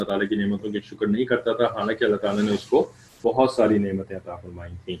ताला की नेमतों के शुक्र नहीं करता था, हालांकि अल्लाह ताला ने उसको बहुत सारी नेमतें अता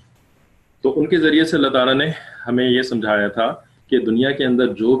फरमाई थी। तो उनके ज़रिए से अल्लाह ताला ने हमें ये समझाया था कि दुनिया के अंदर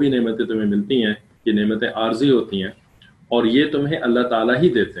जो भी नेमतें तुम्हें मिलती हैं, ये नेमतें आर्जी होती हैं और ये तुम्हें अल्लाह ताला ही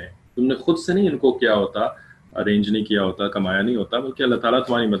देते हैं। तुमने खुद से नहीं इनको क्या होता, अरेंज नहीं किया होता, कमाया नहीं होता, बल्कि अल्लाह ताला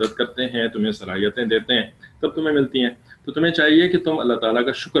तुम्हारी मदद करते हैं, तुम्हें सलाहियतें देते हैं, तब तुम्हें मिलती हैं। तो तुम्हें चाहिए कि तुम अल्लाह ताला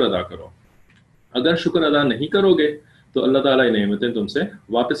का शुक्र अदा करो। अगर शुक्र अदा नहीं करोगे तो अल्लाह ताला ये नेमतें तुमसे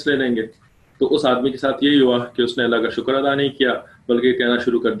वापस ले लेंगे। तो उस आदमी के साथ यही हुआ कि उसने अल्लाह का शुक्र अदा नहीं किया, बल्कि कहना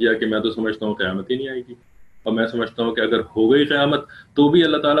शुरू कर दिया कि मैं तो समझता हूँ क़यामत ही नहीं आएगी, और मैं समझता हूँ कि अगर हो गई क़यामत तो भी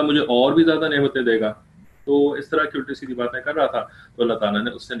अल्लाह ताला मुझे और भी ज़्यादा नेमतें देगा। तो इस तरह की उल्टी सीधी बातें कर रहा था, तो अल्लाह ताला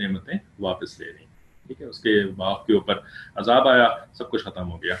ने उससे नेमतें वापस ले ली। ठीक है, उसके बाप के ऊपर अजाब आया, सब कुछ ख़त्म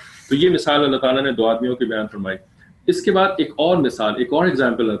हो गया। तो ये मिसाल अल्लाह ताला ने दो आदमियों की बयान फरमाई। इसके बाद एक और मिसाल, एक और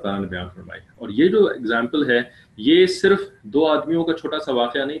एग्जाम्पल अल्लाह ताला ने बयान फरमाई, और ये जो एग्जाम्पल है ये सिर्फ दो आदमियों का छोटा सा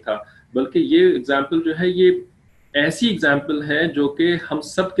वाक़या नहीं था, बल्कि ये एग्जाम्पल जो है ये ऐसी एग्जाम्पल है जो कि हम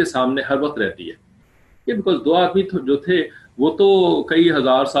सब के सामने हर वक्त रहती है। बिकॉज दो आदमी जो थे वो तो कई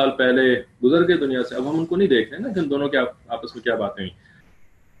हजार साल पहले गुजर गए दुनिया से, अब हम उनको नहीं देख रहे ना कि उन दोनों के आपस में क्या बातें हुई।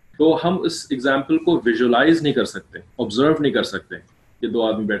 तो हम इस एग्जाम्पल को विजुअलाइज नहीं कर सकते, ऑब्जर्व नहीं कर सकते कि दो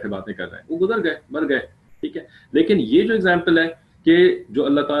आदमी बैठे बातें कर रहे हैं, वो गुजर गए, मर गए। ठीक है, लेकिन ये जो एग्जाम्पल है कि जो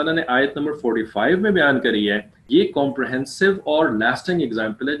अल्लाह ताला ने आयत नंबर 45 में बयान करी है, ये कॉम्प्रहेंसिव और लास्टिंग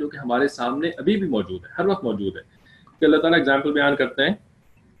एग्जाम्पल है जो कि हमारे सामने अभी भी मौजूद है, हर वक्त मौजूद है। कि अल्लाह ताला एग्जाम्पल बयान करते हैं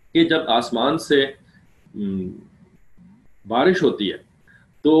कि जब आसमान से बारिश होती है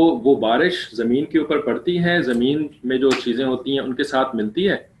तो वो बारिश ज़मीन के ऊपर पड़ती है, ज़मीन में जो चीज़ें होती हैं उनके साथ मिलती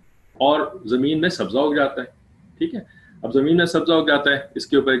है और ज़मीन में सब्ज़ा उग जाता है। ठीक है, अब ज़मीन में सब्ज़ा उग जाता है,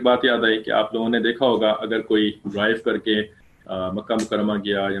 इसके ऊपर एक बात याद आई कि आप लोगों ने देखा होगा, अगर कोई ड्राइव करके मक्का मुकरमा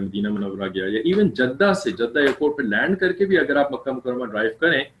गया या मदीना मुनव्वरा गया या इवन जद्दा से, जद्दा एयरपोर्ट पर लैंड करके भी अगर आप मक्का मुकरमा ड्राइव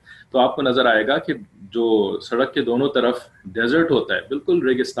करें तो आपको नज़र आएगा कि जो सड़क के दोनों तरफ डेजर्ट होता है, बिल्कुल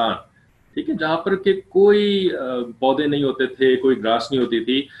रेगिस्तान। ठीक है, जहाँ पर के कोई पौधे नहीं होते थे, कोई ग्रास नहीं होती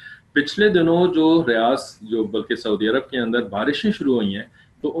थी। पिछले दिनों जो रियाज, जो बल्कि सऊदी अरब के अंदर बारिशें शुरू हुई हैं,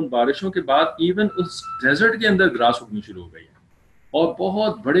 तो उन बारिशों के बाद इवन उस डेजर्ट के अंदर ग्रास उगनी शुरू हो गई है और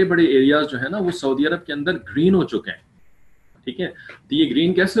बहुत बड़े बड़े एरियाज जो है ना वो सऊदी अरब के अंदर ग्रीन हो चुके हैं। ठीक है, तो ये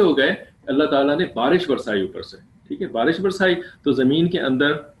ग्रीन कैसे हो गए? अल्लाह ताला ने बारिश बरसाई ऊपर से। ठीक है, बारिश बरसाई तो ज़मीन के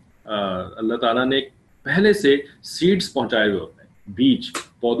अंदर अल्लाह ताला ने पहले से सीड्स पहुंचाए हुए होते हैं, बीज,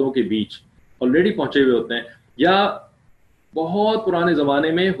 पौधों के बीज ऑलरेडी पहुंचे हुए होते हैं, या बहुत पुराने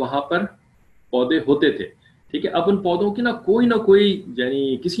ज़माने में वहाँ पर पौधे होते थे। ठीक है, अब उन पौधों की ना कोई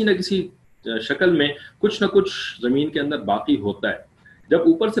यानी किसी न किसी शक्ल में कुछ ना कुछ ज़मीन के अंदर बाकी होता है। जब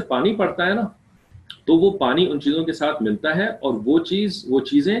ऊपर से पानी पड़ता है ना तो वो पानी उन चीज़ों के साथ मिलता है और वो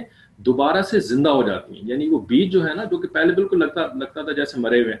चीज़ें दोबारा से जिंदा हो जाती हैं। यानी वो बीज जो है ना, जो कि पहले बिल्कुल लगता था जैसे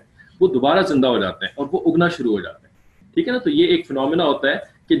मरे हुए, वो दोबारा जिंदा हो जाते हैं और वो उगना शुरू हो जाते हैं। ठीक है ना, तो ये एक फिनोमेना होता है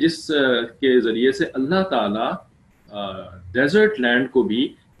कि जिस के ज़रिए से अल्लाह ताला डेजर्ट लैंड को भी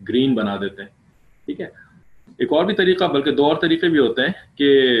ग्रीन बना देते हैं। ठीक है, एक और भी तरीका, बल्कि दो और तरीके भी होते हैं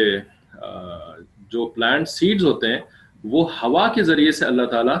कि जो प्लांट सीड्स होते हैं वो हवा के ज़रिए से अल्लाह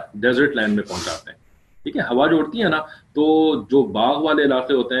ताला डेजर्ट लैंड में पहुंचाते हैं। ठीक है, हवा जो उड़ती है ना, तो जो बाग वाले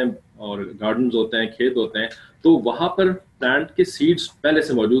इलाके होते हैं और गार्डन्स होते हैं, खेत होते हैं, तो वहाँ पर प्लांट के सीड्स पहले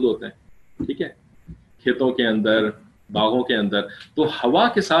से मौजूद होते हैं। ठीक है, खेतों के अंदर, बागों के अंदर, तो हवा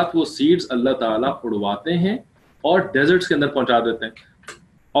के साथ वो सीड्स अल्लाह ताला उड़वाते हैं और डेजर्ट्स के अंदर पहुंचा देते हैं,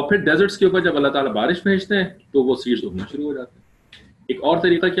 और फिर डेजर्ट्स के ऊपर जब अल्लाह ताला बारिश भेजते हैं तो वो सीड्स उगना शुरू हो जाते हैं। एक और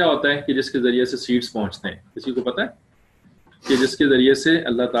तरीका क्या होता है कि जिसके ज़रिए से सीड्स पहुंचते हैं, किसी को पता है? कि जिसके ज़रिए से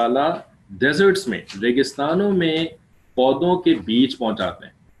अल्लाह ताला डेजर्ट्स में, रेगिस्तानों में पौधों के बीज पहुंचाते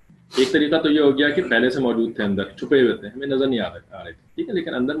हैं। एक तरीका तो ये हो गया कि पहले से मौजूद थे, अंदर छुपे हुए थे, हमें नजर नहीं आ रहे थे। ठीक है,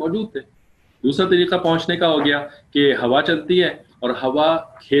 लेकिन अंदर मौजूद थे। दूसरा तरीका पहुंचने का हो गया कि हवा चलती है और हवा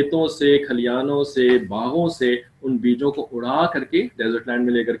खेतों से, खलियानों से, बागों से उन बीजों को उड़ा करके डेजर्ट लैंड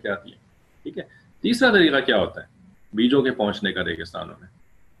में लेकर के आती है। ठीक है, तीसरा तरीका क्या होता है बीजों के पहुंचने का रेगिस्तानों में?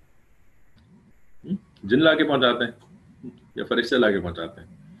 जिन लाके पहुंचाते हैं या फरिश्ते लाके पहुंचाते हैं?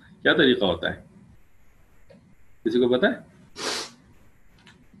 क्या तरीका होता है, किसी को पता है?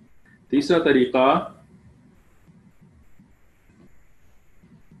 तीसरा तरीका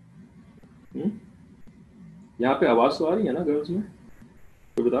यहाँ पे आवाज तो आ रही है ना गर्ल्स में?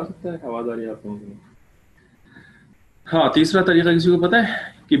 कोई बता सकता है आवाज आ रही है आप लोगों को? हाँ, तीसरा तरीका किसी को पता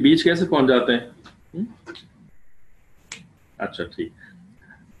है कि बीज कैसे पहुंच जाते हैं? अच्छा, ठीक।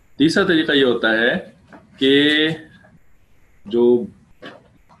 तीसरा तरीका ये होता है कि जो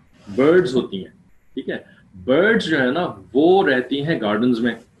बर्ड्स होती हैं, ठीक है, बर्ड्स जो है ना वो रहती हैं गार्डन्स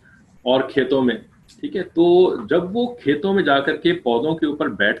में और खेतों में, ٹھیک ہے. تو جب وہ کھیتوں میں جا کر کے پودوں کے اوپر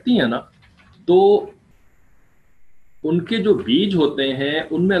بیٹھتی ہیں نا تو ان کے جو بیج ہوتے ہیں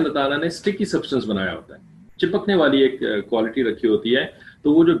ان میں اللہ تعالیٰ نے اسٹکی سبسٹنس بنایا ہوتا ہے, چپکنے والی ایک کوالٹی رکھی ہوتی ہے.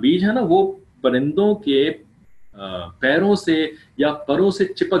 تو وہ جو بیج ہے نا وہ پرندوں کے پیروں سے یا پروں سے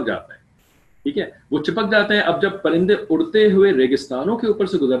چپک جاتا ہے. ٹھیک ہے, وہ چپک جاتے ہیں. اب جب پرندے اڑتے ہوئے ریگستانوں کے اوپر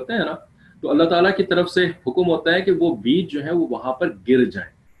سے گزرتے ہیں نا تو اللہ تعالیٰ کی طرف سے حکم ہوتا ہے کہ وہ بیج جو ہے وہ وہاں پر گر جائیں.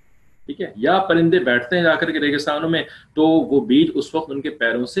 ٹھیک ہے, یا پرندے بیٹھتے ہیں جا کر کے ریگستانوں میں تو وہ بیج اس وقت ان کے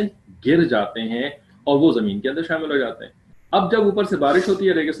پیروں سے گر جاتے ہیں اور وہ زمین کے اندر شامل ہو جاتے ہیں. اب جب اوپر سے بارش ہوتی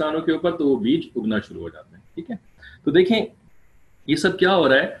ہے ریگستانوں کے اوپر تو وہ بیج اگنا شروع ہو جاتے ہیں. ٹھیک ہے, تو دیکھیں یہ سب کیا ہو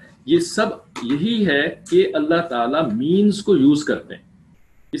رہا ہے, یہ سب یہی ہے کہ اللہ تعالیٰ مینز کو یوز کرتے ہیں,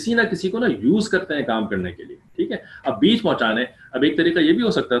 کسی نہ کسی کو نا یوز کرتے ہیں کام کرنے کے لیے. ٹھیک ہے, اب بیج پہنچانے, اب ایک طریقہ یہ بھی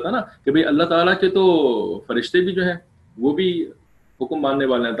ہو سکتا تھا نا کہ بھئی اللہ تعالیٰ کے تو فرشتے بھی جو ہیں وہ بھی حکم ماننے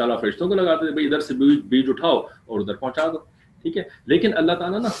والے ہیں, تعالیٰ فرشتوں کو لگاتے تھے بھئی ادھر سے بیج اٹھاؤ اور ادھر پہنچا دو. ٹھیک ہے, لیکن اللہ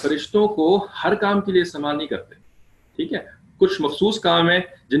تعالیٰ نا فرشتوں کو ہر کام کے لیے استعمال نہیں کرتے. ٹھیک ہے, کچھ مخصوص کام ہیں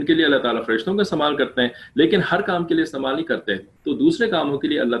جن کے لیے اللہ تعالیٰ فرشتوں کا استعمال کرتے ہیں لیکن ہر کام کے لیے استعمال نہیں کرتے. تو دوسرے کاموں کے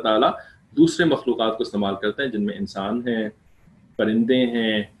لیے اللہ تعالیٰ دوسرے مخلوقات کو استعمال کرتے ہیں جن میں انسان ہیں, پرندے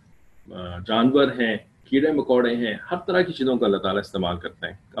ہیں, جانور ہیں, کیڑے مکوڑے ہیں, ہر طرح کی چیزوں کو اللہ تعالیٰ استعمال کرتے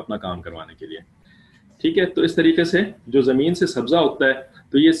ہیں اپنا کام کروانے کے لیے. ٹھیک ہے, تو اس طریقے سے جو زمین سے سبزہ اگتا ہے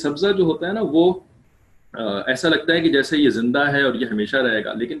تو یہ سبزہ جو ہوتا ہے نا وہ ایسا لگتا ہے کہ جیسے یہ زندہ ہے اور یہ ہمیشہ رہے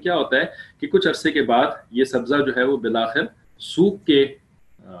گا, لیکن کیا ہوتا ہے کہ کچھ عرصے کے بعد یہ سبزہ جو ہے وہ بالآخر سوکھ کے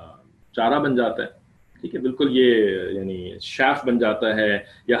چارہ بن جاتا ہے. ٹھیک ہے, بالکل یہ یعنی شاف بن جاتا ہے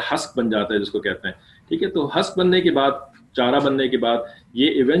یا ہسک بن جاتا ہے جس کو کہتے ہیں. ٹھیک ہے, تو ہسک بننے کے بعد, چارہ بننے کے بعد یہ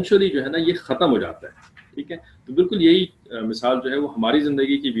ایونچولی جو ہے نا یہ ختم ہو جاتا ہے. ٹھیک ہے, تو بالکل یہی مثال جو ہے وہ ہماری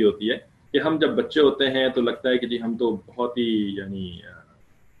زندگی کی بھی ہوتی ہے کہ ہم جب بچے ہوتے ہیں تو لگتا ہے کہ جی ہم تو بہت ہی یعنی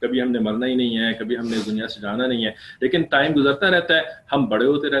کبھی ہم نے مرنا ہی نہیں ہے, کبھی ہم نے دنیا سے جانا نہیں ہے, لیکن ٹائم گزرتا رہتا ہے, ہم بڑے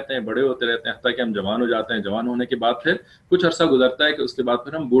ہوتے رہتے ہیں, بڑے ہوتے رہتے ہیں, حتیٰ کہ ہم جوان ہو جاتے ہیں. جوان ہونے کے بعد پھر کچھ عرصہ گزرتا ہے کہ اس کے بعد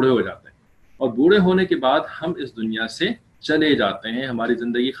پھر ہم بوڑھے ہو جاتے ہیں, اور بوڑھے ہونے کے بعد ہم اس دنیا سے چلے جاتے ہیں, ہماری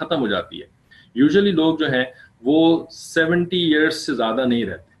زندگی ختم ہو جاتی ہے. یوزلی لوگ جو ہیں وہ 70 ایئرس سے زیادہ نہیں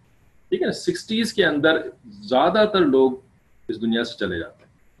رہتے. ٹھیک ہے, 60s کے اندر زیادہ تر لوگ اس دنیا سے چلے جاتے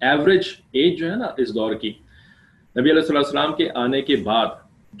ہیں. ایوریج ایج جو ہے نا اس دور کی, نبی علیہ السلام کے آنے کے بعد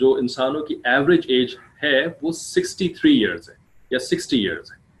جو انسانوں کی ایوریج ایج ہے وہ 63 ایئرز ہے یا 60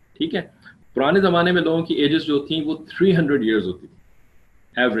 ایئرز ہے. ٹھیک ہے, پرانے زمانے میں لوگوں کی ایجز جو تھیں وہ 300 ایئرز ہوتی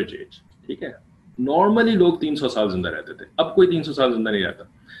تھی ایوریج ایج. ٹھیک ہے, نارملی لوگ 300 سال زندہ رہتے تھے, اب کوئی 300 سال زندہ نہیں رہتا.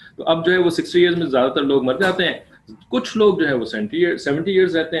 تو اب جو ہے وہ 60 ایئرز میں زیادہ تر لوگ مر جاتے ہیں. کچھ لوگ جو ہے وہ 70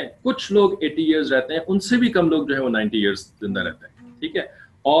 ایئرز رہتے ہیں, کچھ لوگ 80 ایئرز رہتے ہیں, ان سے بھی کم لوگ جو ہے وہ 90 ایئرز زندہ رہتے ہیں. ٹھیک ہے,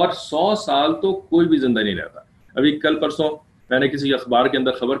 اور 100 سال تو کوئی بھی زندہ نہیں رہتا. ابھی کل پرسوں میں نے کسی اخبار کے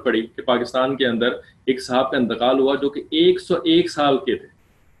اندر خبر پڑھی کہ پاکستان کے اندر ایک صاحب کا انتقال ہوا جو کہ 101 سال کے تھے.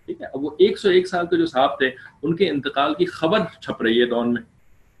 ٹھیک ہے, اب وہ 101 سال کے جو صاحب تھے ان کے انتقال کی خبر چھپ رہی ہے ڈان میں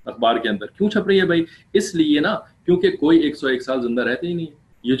اخبار کے اندر. کیوں چھپ رہی ہے بھائی؟ اس لیے نا کیونکہ کوئی 101 سال زندہ رہتے ہی نہیں ہے.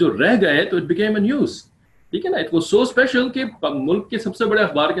 یہ جو رہ گئے تو اٹ بیکیم اے نیوز. ٹھیک ہے نا, اٹ واز سو اسپیشل کہ ملک کے سب سے بڑے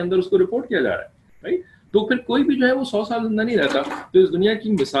اخبار کے اندر اس کو رپورٹ کیا جا رہا ہے. رائٹ, تو پھر کوئی بھی جو ہے وہ 100 سال زندہ نہیں رہتا. تو اس دنیا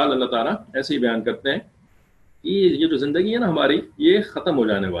کی مثال اللہ تعالیٰ ایسے ہی بیان کرتے ہیں کہ یہ جو زندگی ہے نا ہماری یہ ختم ہو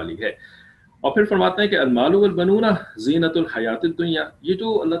جانے والی ہے. اور پھر فرماتے ہیں کہ المال والبنون زینت الحیات الدنیا, یہ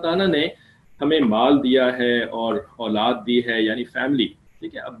جو اللہ تعالیٰ نے ہمیں مال دیا ہے اور اولاد دی ہے یعنی فیملی.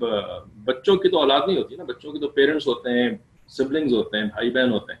 ٹھیک ہے, اب بچوں کی تو اولاد نہیں ہوتی نا, بچوں کے تو پیرنٹس ہوتے ہیں, سبلنگز ہوتے ہیں, بھائی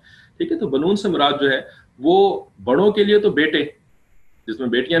بہن ہوتے ہیں. ٹھیک ہے, تو بنون سے مراد جو ہے وہ بڑوں کے لیے تو بیٹے جس میں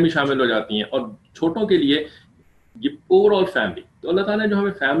بیٹیاں بھی شامل ہو جاتی ہیں, اور چھوٹوں کے لیے یہ اوور آل فیملی. تو اللہ تعالیٰ نے جو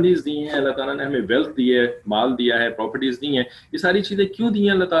ہمیں فیملیز دی ہیں, اللہ تعالیٰ نے ہمیں ویلتھ دی ہے, مال دیا ہے, پراپرٹیز دی ہیں, یہ ساری چیزیں کیوں دی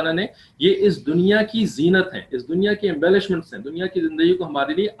ہیں اللہ تعالیٰ نے؟ یہ اس دنیا کی زینت ہیں, اس دنیا کے ایمبیلشمنٹس ہیں, دنیا کی زندگی کو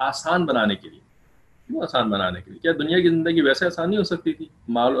ہمارے لیے آسان بنانے کے لیے. کیوں آسان بنانے کے لیے؟ کیا دنیا کی زندگی ویسے آسان نہیں ہو سکتی تھی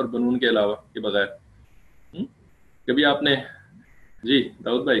مال اور بنون کے علاوہ کے بغیر؟ کبھی آپ نے, جی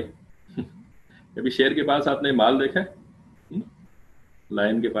داؤد بھائی, کبھی شیر کے پاس آپ نے مال دیکھا ہے؟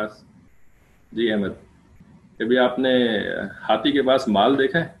 لائن کے پاس؟ جی احمد, کبھی آپ نے ہاتھی کے پاس مال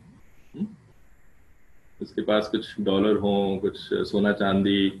دیکھا ہے؟ اس کے پاس کچھ ڈالر ہوں, کچھ سونا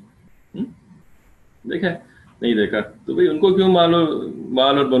چاندی, دیکھا ہے؟ نہیں دیکھا. تو بھئی ان کو کیوں مال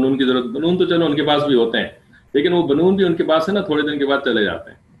اور بنون کی ضرورت؟ بنون تو چلو ان کے پاس بھی ہوتے ہیں, لیکن وہ بنون بھی ان کے پاس ہے نا تھوڑے دن کے بعد چلے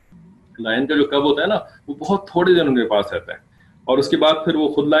جاتے ہیں. لائن کا جو کب ہوتا ہے نا وہ بہت تھوڑے دن ان کے پاس رہتا ہے, اور اس کے بعد پھر وہ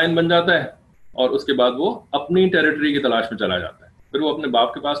خود لائن بن جاتا ہے, اور اس کے بعد وہ اپنی ٹیریٹری کی تلاش میں چلا جاتا ہے. پھر وہ اپنے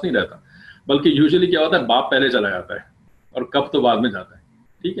باپ کے پاس نہیں رہتا, بلکہ یوزلی کیا ہوتا ہے باپ پہلے چلا جاتا ہے اور کب تو بعد میں جاتا ہے.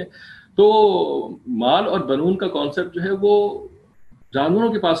 ٹھیک ہے, تو مال اور بنون کا کانسیپٹ جو ہے وہ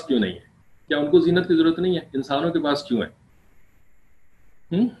جانوروں کے پاس کیوں نہیں ہے؟ کیا ان کو زینت کی ضرورت نہیں ہے؟ انسانوں کے پاس کیوں ہے؟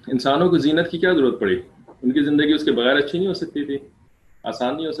 انسانوں کو زینت کی کیا ضرورت پڑی؟ ان کی زندگی اس کے بغیر اچھی نہیں ہو سکتی تھی؟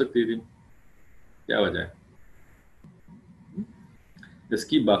 آسان نہیں ہو سکتی تھی؟ کیا وجہ ہے؟ اس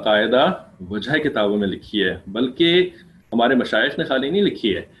کی باقاعدہ وجہ کتابوں میں لکھی ہے، بلکہ ہمارے مشائخ نے خالی نہیں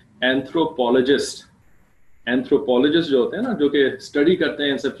لکھی ہے، اینتھروپولوجسٹ جو ہوتے ہیں نا، جو کہ اسٹڈی کرتے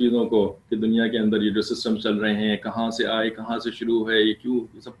ہیں ان سب چیزوں کو کہ دنیا کے اندر یہ جو سسٹم چل رہے ہیں کہاں سے آئے، کہاں سے شروع ہے، یہ کیوں،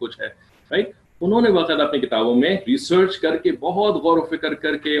 یہ سب کچھ ہے، رائٹ؟ انہوں نے باقاعدہ اپنی کتابوں میں ریسرچ کر کے، بہت غور و فکر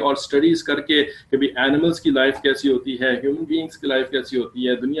کر کے اور اسٹڈیز کر کے کہ بھی اینیملز کی لائف کیسی ہوتی ہے، ہیومن بینگس کی لائف کیسی ہوتی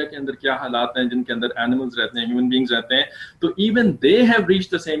ہے، دنیا کے اندر کیا حالات ہیں جن کے اندر اینیملز رہتے ہیں، ہیومن بینگز رہتے ہیں، تو even they have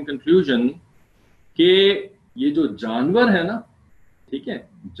reach the same conclusion کہ یہ جو جانور ہے نا، ٹھیک ہے،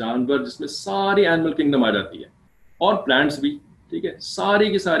 جانور جس میں ساری اینیمل کنگڈم آ جاتی ہے اور پلانٹس بھی، ٹھیک ہے، ساری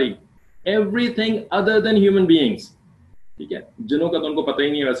کی ساری، ایوری تھنگ ادر دین ہیومن بینگس، ٹھیک ہے، جنوں کا تو ان کو پتہ ہی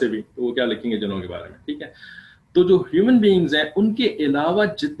نہیں ہے ویسے بھی، تو وہ کیا لکھیں گے جنوں کے بارے میں، ٹھیک ہے، تو جو ہیومن بینگز ہیں ان کے علاوہ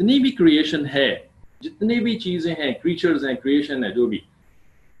جتنی بھی کریشن ہے، جتنی بھی چیزیں ہیں، کریچرز ہیں، کریشن ہے، جو بھی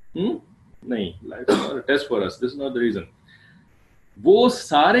نہیں، life is not a test for us, this is not the reason, وہ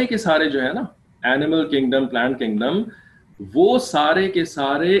سارے کے سارے جو ہے نا، اینیمل کنگڈم، پلانٹ کنگڈم، وہ سارے کے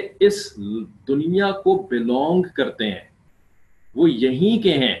سارے اس دنیا کو بلونگ کرتے ہیں، وہ یہیں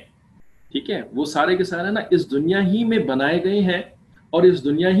کے ہیں، ٹھیک ہے، وہ سارے کے سارے نا اس دنیا ہی میں بنائے گئے ہیں اور اس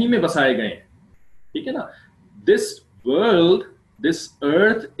دنیا ہی میں بسائے گئے ہیں، ٹھیک ہے نا. This world, this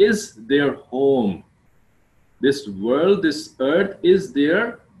earth is there home, this world, this earth is there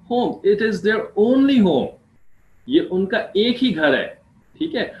home, it is there only home, یہ ان کا ایک ہی گھر ہے،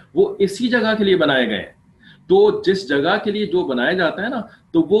 ٹھیک ہے، وہ اسی جگہ کے لیے بنائے گئے ہیں. تو جس جگہ کے لیے جو بنایا جاتا ہے نا،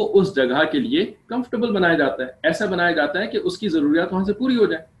 تو وہ اس جگہ کے لیے کمفرٹیبل بنایا جاتا ہے، ایسا بنایا جاتا ہے کہ اس کی ضروریات وہاں سے پوری ہو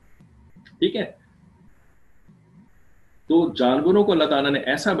جائے، ٹھیک ہے. تو جانوروں کو اللہ تعالیٰ نے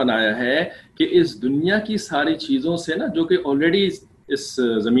ایسا بنایا ہے کہ اس دنیا کی ساری چیزوں سے نا، جو کہ آلریڈی اس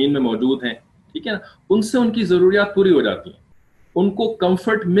زمین میں موجود ہیں، ٹھیک ہے نا، ان سے ان کی ضروریات پوری ہو جاتی ہیں، ان کو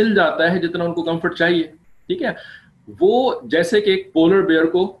کمفرٹ مل جاتا ہے جتنا ان کو کمفرٹ چاہیے، ٹھیک ہے. وہ جیسے کہ ایک پولر بیئر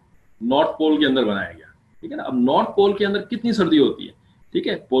کو نارتھ پول کے اندر بنایا گیا، ٹھیک ہے نا. اب نارتھ پول کے اندر کتنی سردی ہوتی ہے، ٹھیک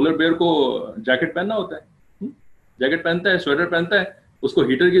ہے، پولر بیئر کو جیکٹ پہننا ہوتا ہے، جیکٹ پہنتا ہے، سویٹر پہنتا ہے، اس کو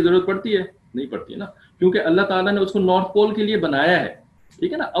ہیٹر کی ضرورت پڑتی ہے؟ نہیں پڑتی ہے نا، کیونکہ اللہ تعالیٰ نے اس کو نارتھ پول کے لیے بنایا ہے،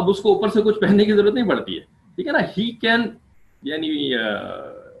 ٹھیک ہے نا. اب اس کو اوپر سے کچھ پہننے کی ضرورت نہیں پڑتی ہے، ٹھیک ہے نا. ہی کین یعنی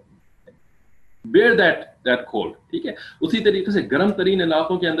بیئر دیٹ کولڈ، ٹھیک ہے. اسی طریقے سے گرم ترین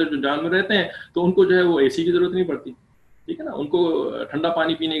علاقوں کے اندر جو جانور رہتے ہیں تو ان کو جو ہے وہ اے سی کی ضرورت نہیں پڑتی، ٹھیک ہے نا، ان کو ٹھنڈا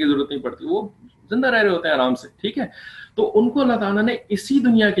پانی پینے کی ضرورت نہیں پڑتی، وہ زندہ رہ رہے ہوتے ہیں آرام سے، ٹھیک ہے. تو ان کو اللہ تعالیٰ نے اسی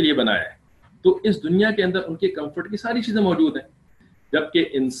دنیا کے لیے بنایا ہے، تو اس دنیا کے اندر ان کے کمفرٹ کی ساری چیزیں موجود ہیں. جبکہ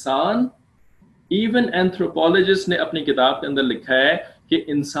انسان، ایون اینتھروپولوجسٹ نے اپنی کتاب کے اندر لکھا ہے کہ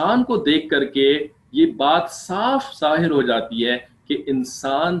انسان کو دیکھ کر کے یہ بات صاف ظاہر ہو جاتی ہے کہ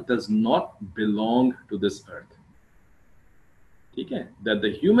انسان does not belong to this earth، ٹھیک ہے، that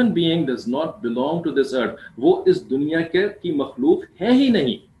the human being does not belong to this earth، وہ اس دنیا کی مخلوق ہے ہی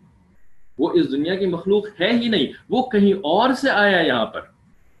نہیں، وہ اس دنیا کی مخلوق ہے ہی نہیں، وہ کہیں اور سے آیا ہے یہاں پر،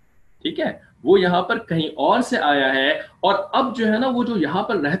 ٹھیک ہے، وہ یہاں پر کہیں اور سے آیا ہے. اور اب جو ہے نا، وہ جو یہاں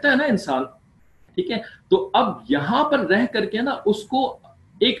پر رہتا ہے نا انسان، ٹھیک ہے، تو اب یہاں پر رہ کر کے نا اس کو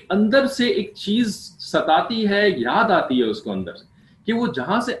ایک اندر سے ایک چیز ستاتی ہے، یاد آتی ہے اس کو اندر سے کہ وہ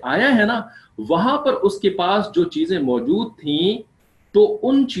جہاں سے آیا ہے نا، وہاں پر اس کے پاس جو چیزیں موجود تھیں تو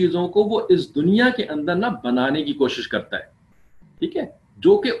ان چیزوں کو وہ اس دنیا کے اندر نا بنانے کی کوشش کرتا ہے، ٹھیک ہے،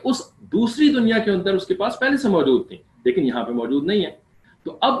 جو کہ اس دوسری دنیا کے اندر اس کے پاس پہلے سے موجود تھیں لیکن یہاں پہ موجود نہیں ہے.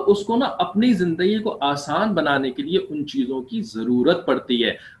 تو اب اس کو نا اپنی زندگی کو آسان بنانے کے لیے ان چیزوں کی ضرورت پڑتی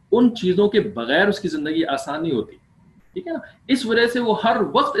ہے، ان چیزوں کے بغیر اس کی زندگی آسان نہیں ہوتی، ٹھیک ہے نا. اس وجہ سے وہ ہر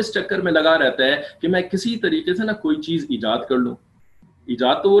وقت اس چکر میں لگا رہتا ہے کہ میں کسی طریقے سے نا کوئی چیز ایجاد کر لوں.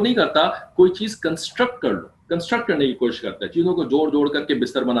 ایجاد تو وہ نہیں کرتا، کوئی چیز کنسٹرکٹ کر لو، کنسٹرکٹ کرنے کی کوشش کرتا ہے، چیزوں کو جوڑ کر کے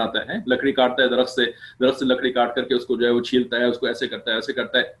بستر بناتا ہے، لکڑی کاٹتا ہے درخت سے لکڑی کاٹ کر کے اس کو جو ہے وہ چھیلتا ہے، اس کو ایسے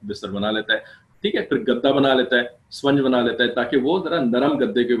کرتا ہے بستر بنا لیتا ہے، ٹھیک ہے. پھر گدا بنا لیتا ہے، سپنج بنا لیتا ہے تاکہ وہ ذرا نرم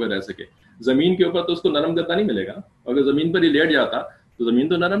گدے کے اوپر رہ سکے. زمین کے اوپر تو اس کو نرم گدا نہیں ملے گا، اگر زمین پر ہی لیٹ جاتا تو زمین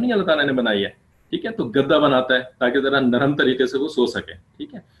تو نرم نہیں اللہ تعالیٰ نے بنائی ہے، ٹھیک ہے. تو گدا بناتا ہے تاکہ ذرا نرم طریقے سے وہ سو سکے،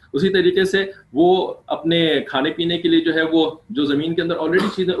 ٹھیک ہے. اسی طریقے سے وہ اپنے کھانے پینے کے لیے جو ہے وہ جو زمین کے اندر آلریڈی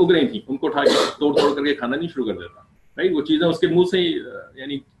چیزیں اگ رہی تھیں ان کو اٹھا کے توڑ کر کے کھانا نہیں شروع کر دیتا، رائٹ. وہ چیزیں اس کے منہ سے ہی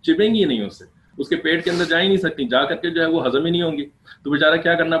یعنی چبیں گی نہیں، اس کے پیٹ کے اندر جا ہی نہیں سکتی، جا کر کے جو ہے وہ ہضم ہی نہیں ہوں گی. تو بیچارہ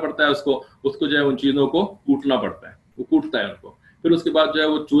کیا کرنا پڑتا ہے اس کو جو ہے ان چیزوں کو کوٹنا پڑتا ہے، وہ کوٹتا ہے ان کو. پھر اس کے بعد جو ہے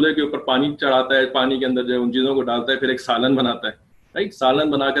وہ چولہے کے اوپر پانی چڑھاتا ہے، پانی کے اندر جو ہے ان چیزوں کو ڈالتا ہے، پھر ایک سالن بناتا ہے، رائٹ. سالن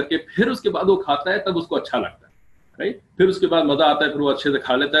بنا کر کے پھر اس کے بعد وہ کھاتا ہے، تب اس کو اچھا لگتا ہے، رائٹ. پھر اس کے بعد مزہ آتا ہے, پھر وہ اچھے سے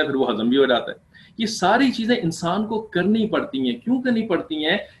کھا لیتا ہے, پھر وہ ہضم بھی ہو جاتا ہے. یہ ساری چیزیں انسان کو کرنی پڑتی ہیں. کیوں کرنی پڑتی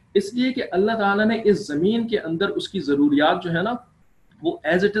ہیں؟ اس لیے کہ اللہ تعالیٰ نے اس زمین کے اندر اس کی ضروریات جو ہے نا وہ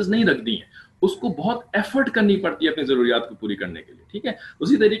ایز اٹ از نہیں رکھ دی ہیں, اس کو بہت ایفرٹ کرنی پڑتی ہے اپنی ضروریات کو پوری کرنے کے لیے. ٹھیک ہے,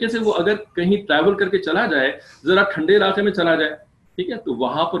 اسی طریقے سے وہ اگر کہیں ٹریول کر کے چلا جائے, ذرا ٹھنڈے علاقے میں چلا جائے, ٹھیک ہے, تو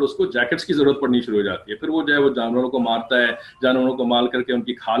وہاں پر اس کو جیکٹس کی ضرورت پڑنی شروع ہو جاتی ہے. پھر وہ جو ہے وہ جانوروں کو مارتا ہے, جانوروں کو مار کر کے ان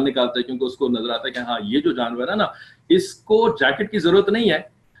کی کھال نکالتا ہے, کیونکہ اس کو نظر آتا ہے کہ ہاں یہ جو جانور ہے نا اس کو جیکٹ کی ضرورت نہیں ہے.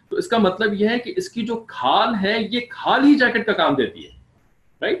 تو اس کا مطلب یہ ہے کہ اس کی جو کھال ہے یہ کھال ہی جیکٹ کا کام دیتی ہے,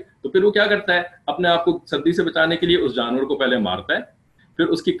 رائٹ. تو پھر وہ کیا کرتا ہے, اپنے آپ کو سردی سے بچانے کے لیے اس جانور کو پہلے مارتا ہے, پھر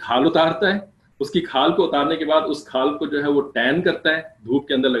اس کی کھال اتارتا ہے, اس کی کھال کو اتارنے کے بعد اس کھال کو جو ہے وہ ٹین کرتا ہے, دھوپ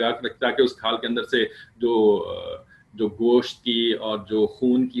کے اندر لگا کے رکھتا ہے کہ اس کھال کے اندر سے جو گوشت کی اور جو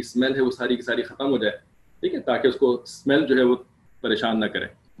خون کی اسمیل ہے وہ ساری کی ساری ختم ہو جائے. ٹھیک ہے, تاکہ اس کو اسمیل جو ہے وہ پریشان نہ کرے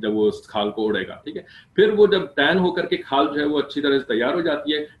جب وہ اس کھال کو اڑے گا. ٹھیک ہے, پھر وہ جب ٹین ہو کر کے کھال جو ہے وہ اچھی طرح سے تیار ہو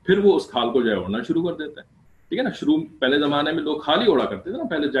جاتی ہے, پھر وہ اس کھال کو جو ہے اڑنا شروع کر دیتا ہے. ٹھیک ہے نا, شروع پہلے زمانے میں لوگ کھال ہی اوڑا کرتے تھے نا,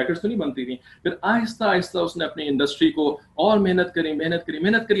 پہلے جیکٹس تو نہیں بنتی تھیں. پھر آہستہ آہستہ اس نے اپنی انڈسٹری کو اور محنت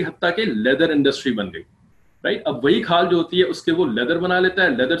کری حتیٰ کہ لیدر انڈسٹری بن گئی, رائٹ. اب وہی کھال جو ہوتی ہے اس کے وہ لیدر بنا لیتا ہے,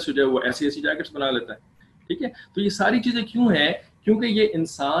 لیدر سے جو ہے وہ ایسی جیکٹس بنا لیتا ہے. ٹھیک ہے, تو یہ ساری چیزیں کیوں ہیں؟ کیونکہ یہ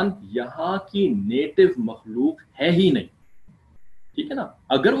انسان یہاں کی نیٹو مخلوق ہے ہی نہیں. ٹھیک ہے نا,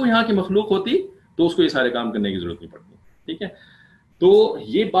 اگر وہ یہاں کی مخلوق ہوتی تو اس کو یہ سارے کام کرنے کی ضرورت نہیں پڑتی. ٹھیک ہے, تو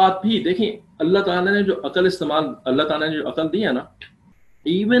یہ بات بھی دیکھیں, اللہ تعالیٰ نے جو اللہ تعالیٰ نے جو عقل دی ہے نا,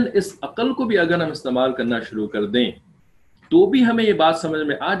 ایون اس عقل کو بھی اگر ہم استعمال کرنا شروع کر دیں تو بھی ہمیں یہ بات سمجھ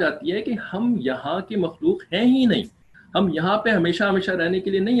میں آ جاتی ہے کہ ہم یہاں کی مخلوق ہیں ہی نہیں. ہم یہاں پہ ہمیشہ رہنے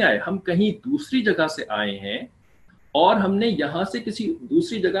کے لیے نہیں آئے, ہم کہیں دوسری جگہ سے آئے ہیں اور ہم نے یہاں سے کسی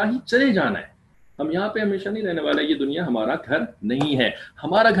دوسری جگہ ہی چلے جانا ہے. ہم یہاں پہ ہمیشہ نہیں رہنے والا, یہ دنیا ہمارا گھر نہیں ہے.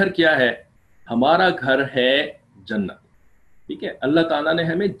 ہمارا گھر کیا ہے؟ ہمارا گھر ہے جنت. ٹھیک ہے, اللہ تعالیٰ نے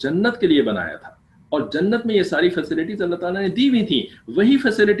ہمیں جنت کے لیے بنایا تھا, اور جنت میں یہ ساری فیسلٹیز اللہ تعالیٰ نے دی ہوئی تھی. وہی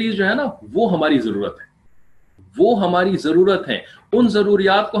فیسلٹیز جو ہے نا وہ ہماری ضرورت ہے. ان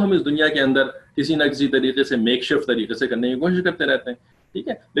ضروریات کو ہم اس دنیا کے اندر کسی نہ کسی طریقے سے میک شفٹ طریقے سے کرنے کی کوشش کرتے رہتے ہیں. ٹھیک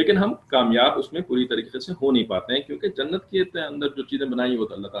ہے, لیکن ہم کامیاب اس میں پوری طریقے سے ہو نہیں پاتے ہیں, کیونکہ جنت کے اندر جو چیزیں بنائی وہ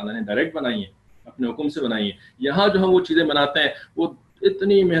تو اللہ تعالیٰ نے ڈائریکٹ بنائی ہیں, اپنے حکم سے بنائی ہیں. یہاں جو ہم وہ چیزیں بناتے ہیں وہ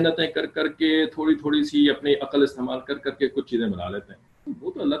اتنی محنتیں کر کے تھوڑی سی اپنی عقل استعمال کر کے کچھ چیزیں بنا لیتے ہیں.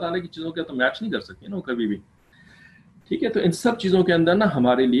 وہ تو اللہ تعالیٰ کی چیزوں کے تو میچ نہیں کر سکتی نا کبھی بھی. ٹھیک ہے, تو ان سب چیزوں کے اندر نا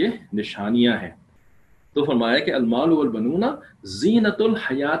ہمارے لیے نشانیاں ہیں. تو فرمایا کہ المال والبنون زینت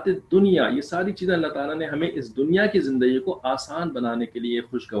الحیات الدنیا, یہ ساری چیزیں اللہ تعالیٰ نے ہمیں اس دنیا کی زندگی کو آسان بنانے کے لیے,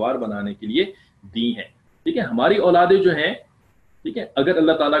 خوشگوار بنانے کے لیے دی ہیں. ٹھیک ہے, ہماری اولادیں جو ہیں, ٹھیک ہے, اگر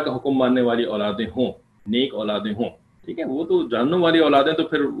اللہ تعالیٰ کا حکم ماننے والی اولادیں ہوں, نیک اولادیں ہوں, ٹھیک ہے, وہ تو جاننے والی اولادیں تو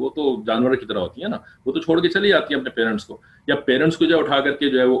پھر وہ تو جانور کی طرح ہوتی ہیں نا, وہ تو چھوڑ کے چلی جاتی ہیں اپنے پیرنٹس کو, یا پیرنٹس کو جو اٹھا کر کے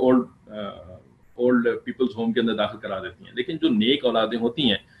جو ہے وہ اولڈ پیپلز ہوم کے اندر داخل کرا دیتی ہیں. لیکن جو نیک اولادیں ہوتی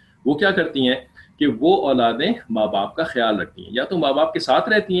ہیں وہ کیا کرتی ہیں کہ وہ اولادیں ماں باپ کا خیال رکھتی ہیں, یا تو ماں باپ کے ساتھ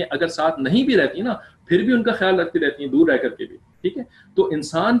رہتی ہیں, اگر ساتھ نہیں بھی رہتی نا پھر بھی ان کا خیال رکھتی رہتی ہیں, دور رہ کر کے بھی. ٹھیک ہے, تو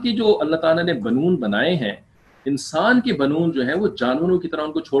انسان کی جو اللہ تعالیٰ نے بنون بنائے ہیں, انسان کے بنون جو ہیں وہ جانوروں کی طرح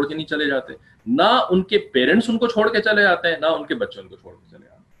ان کو چھوڑ کے نہیں چلے جاتے, نہ ان کے پیرنٹس ان کو چھوڑ کے چلے جاتے ہیں, نہ ان کے بچے ان کو چھوڑ کے چلے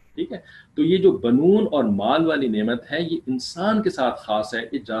جاتے ہیں. ٹھیک ہے, تو یہ جو بنون اور مال والی نعمت ہے یہ انسان کے ساتھ خاص ہے,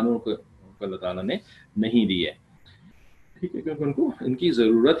 یہ جانوروں کو اللہ تعالیٰ نے نہیں دی ہے. ٹھیک ہے, کیونکہ ان کو ان کی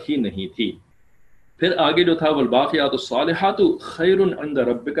ضرورت ہی نہیں تھی. پھر آگے جو تھا والباقیات الصالحات خیر عند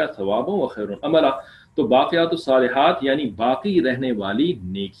ربک ثوابا وخیر عملا, تو باقیات الصالحات یعنی باقی رہنے والی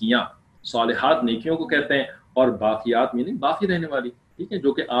نیکیاں, صالحات نیکیوں کو کہتے ہیں, اور باقیات یعنی باقی رہنے والی, ٹھیک ہے,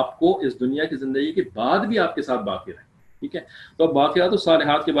 جو کہ آپ کو اس دنیا کی زندگی کے بعد بھی آپ کے ساتھ باقی رہے. ٹھیک ہے, تو اب باقیات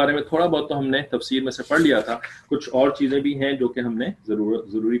الصالحات کے بارے میں تھوڑا بہت تو ہم نے تفسیر میں سے پڑھ لیا تھا, کچھ اور چیزیں بھی ہیں جو کہ ہم نے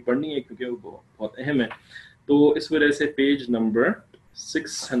ضروری پڑھنی ہے کیونکہ وہ بہت اہم ہے. تو اس وجہ سے پیج نمبر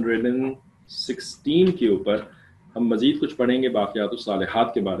 616 کے اوپر ہم مزید کچھ پڑھیں گے باقیات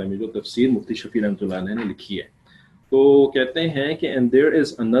الصالحات کے بارے میں, جو تفسیر مفتی شفیع رحمۃ اللہ علیہ نے لکھی ہے. تو کہتے ہیں کہ and there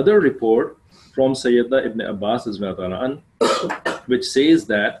is another report from Syed Ibn Abbas which says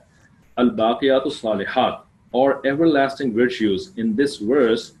that al-baqiyat al-salihat or everlasting virtues in this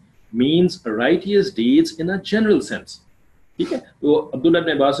verse means righteous deeds in a general sense. ٹھیک ہے, تو عبداللہ ابن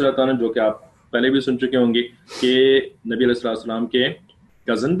عباس رضی اللہ عنہ جو کہ آپ پہلے بھی سن چکے ہوں گے کہ نبی علیہ السلام کے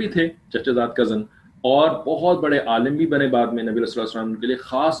کزن بھی تھے, چچا زاد کزن, اور بہت بڑے عالم بھی بنے بعد میں. نبی علیہ السلام کے لیے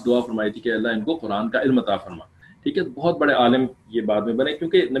خاص دعا فرمائی تھی کہ اللہ ان کو قرآن کا علم عطا فرما. ٹھیک ہے, بہت بڑے عالم یہ بعد میں بنے,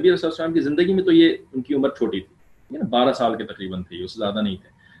 کیونکہ نبی علیہ السلام کی زندگی میں تو یہ ان کی عمر چھوٹی تھی, 12 سال کے تقریباً تھی, اس سے زیادہ نہیں تھے,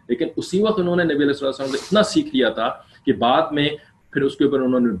 لیکن اسی وقت انہوں نے نبی علیہ السلام سے اتنا سیکھ لیا تھا کہ بعد میں پھر اس کے اوپر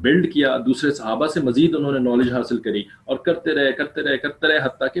انہوں نے بلڈ کیا, دوسرے صحابہ سے مزید انہوں نے نالج حاصل کری, اور کرتے رہے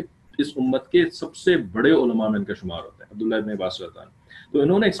حتیٰ کہ اس امت کے سب سے بڑے علماء میں ان کا شمار ہوتا ہے, عبداللہ ابن عباس رضی اللہ عنہ. تو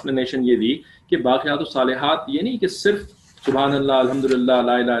انہوں نے ایکسپلینیشن یہ دی کہ باقیات الصالحات یہ نہیں کہ صرف سبحان اللہ, الحمدللہ,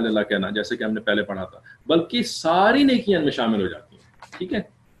 لا الہ الا اللہ کہنا جیسے کہ ہم نے پہلے پڑھا تھا, بلکہ ساری نیکیاں ان میں شامل ہو جاتی ہیں. ٹھیک ہے,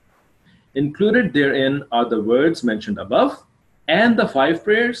 included therein are the words mentioned above and the 5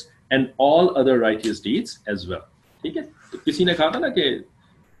 prayers and all other righteous deeds as well. ٹھیک ہے, تو کسی نے کہا تھا نا کہ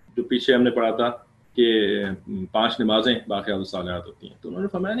جو پیچھے ہم نے پڑھا تھا کہ 5 نمازیں باقیات الصالحات ہوتی ہیں, تو انہوں نے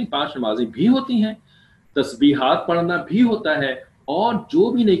فرمایا نہیں, 5 نمازیں بھی ہوتی ہیں, تسبیحات پڑھنا بھی ہوتا ہے, اور جو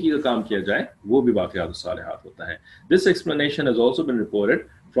بھی نیکی کا کام کیا جائے وہ بھی باقیات الصالحات ہوتا ہے. This explanation has also been reported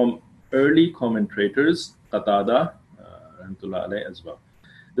from early commentators Qatada rahmatullah alayhi as well.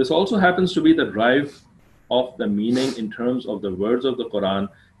 This also happens to be the drive of the meaning in terms of the words of the Quran,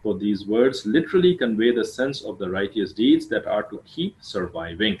 for these words literally convey the sense of the righteous deeds that are to keep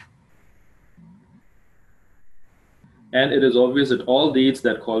surviving. And it is obvious that all deeds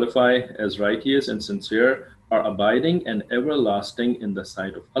that qualify as righteous and sincere are abiding and everlasting in the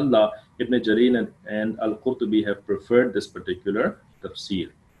sight of Allah. Ibn Jarir and Al-Qurtubi have preferred this particular tafsir.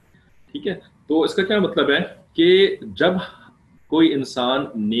 ٹھیک ہے, تو اس کا کیا مطلب ہے کہ جب کوئی انسان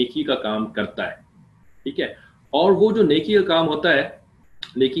نیکی کا کام کرتا ہے, ٹھیک ہے, اور وہ جو نیکی کا کام ہوتا ہے,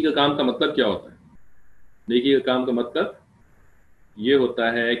 نیکی کا کام کا مطلب کیا ہوتا ہے؟ نیکی کا کام کا مطلب یہ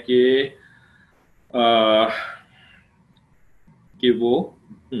ہوتا ہے کہ وہ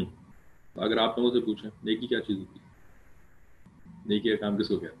اگر آپ لوگوں سے پوچھیں نیکی کیا چیز ہوتی ہے, نیکی کا کام کس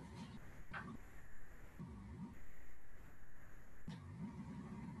کو کہتے ہیں؟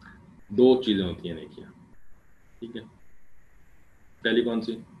 2 چیزیں ہوتی ہیں نیکیاں. ٹھیک ہے, پہلی کون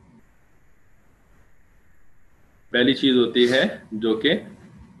سی؟ پہلی چیز ہوتی ہے جو کہ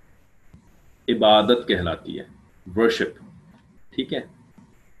عبادت کہلاتی ہے, ورشپ. ٹھیک ہے,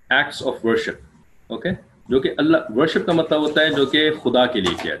 ایکٹس آف ورشپ. اوکے, جو کہ اللہ, ورشپ کا مطلب ہوتا ہے جو کہ خدا کے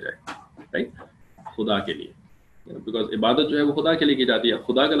لیے کیا جائے, رائٹ, خدا کے لیے, بیکاز عبادت جو ہے وہ خدا کے لیے کی جاتی ہے.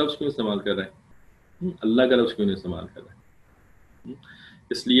 خدا کا لفظ کیوں استعمال کر رہے ہیں, اللہ کا لفظ کیوں نہیں استعمال کر رہے ہیں؟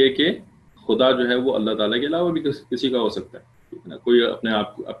 اس لیے کہ خدا جو ہے وہ اللہ تعالیٰ کے علاوہ بھی کسی کا ہو سکتا ہے. ٹھیک ہے نا, کوئی اپنے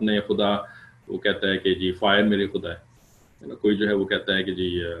آپ اپنے خدا وہ کہتا ہے کہ جی فائر میری خدا ہے, کوئی جو ہے وہ کہتا ہے کہ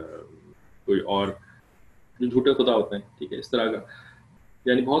جی کوئی اور جو جھوٹے خدا ہوتے ہیں. ٹھیک ہے, اس طرح کا,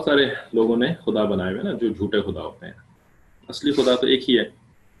 یعنی بہت سارے لوگوں نے خدا بنائے ہوئے نا جو جھوٹے خدا ہوتے ہیں, اصلی خدا تو ایک ہی ہے.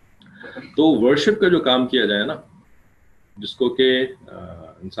 تو ورشپ کا جو کام کیا جائے نا, جس کو کہ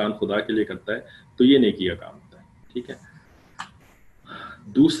انسان خدا کے لیے کرتا ہے, تو یہ نیکی کا کام ہوتا ہے. ٹھیک ہے,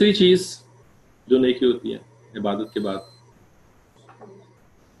 دوسری چیز جو نیکی ہوتی ہے عبادت کے بعد,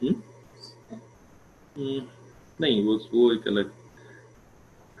 نہیں وہ ایک الگ,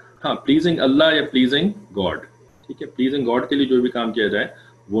 ہاں, پلیزنگ اللہ یا پلیزنگ گاڈ. ٹھیک ہے, پلیزنگ گاڈ کے لیے جو بھی کام کیا جائے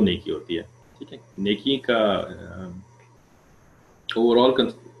وہ نیکی ہوتی ہے. ٹھیک ہے, نیکی کا اوور آل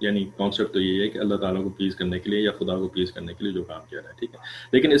یعنی کانسیپٹ تو یہ ہے کہ اللہ تعالیٰ کو پلیز کرنے کے لیے یا خدا کو پلیز کرنے کے لیے جو کام کیا جائے. ٹھیک ہے,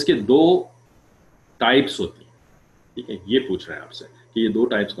 لیکن اس کے 2 ٹائپس ہوتی ہیں. ٹھیک ہے, یہ پوچھ رہے ہیں آپ سے کہ یہ 2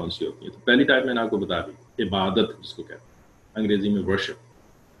 ٹائپس کون سی ہوتی ہیں. تو پہلی ٹائپ میں نے آپ کو بتا دی, عبادت جس کو کہتے ہیں انگریزی میں ورشپ.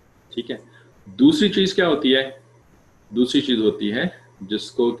 ٹھیک ہے, دوسری چیز کیا ہوتی ہے؟ دوسری چیز ہوتی ہے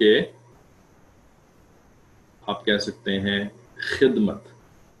جس کو کہ آپ کہہ سکتے ہیں خدمت.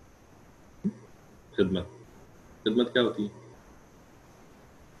 خدمت کیا ہوتی ہے؟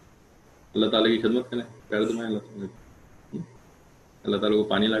 اللہ تعالیٰ کی خدمت کریں, پیر دبائیں اللہ تعالیٰ کو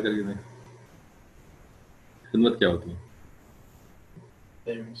پانی لا کر کے دیں. خدمت کیا ہوتی ہے؟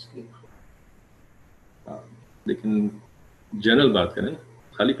 لیکن جنرل بات کریں نا,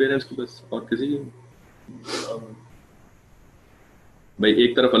 خالی پیرنٹس کی بس, اور کسی کی بھائی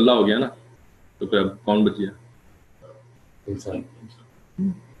ایک طرف اللہ ہو گیا نا, تو پھر اب کون بچ گیا؟ انسان.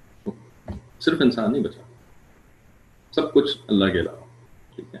 صرف انسان نہیں بچا, سب کچھ اللہ کے علاوہ.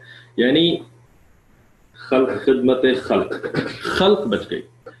 ٹھیک ہے, یعنی خدمت خلق بچ گئی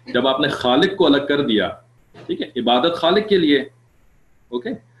جب آپ نے خالق کو الگ کر دیا. ٹھیک ہے, عبادت خالق کے لیے. اوکے,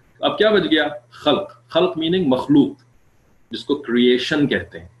 اب کیا بچ گیا؟ خلق میننگ مخلوق, جس کو کریشن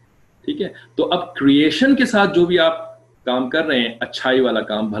کہتے ہیں. ٹھیک ہے, تو اب کریشن کے ساتھ جو بھی آپ کام کر رہے ہیں, اچھائی والا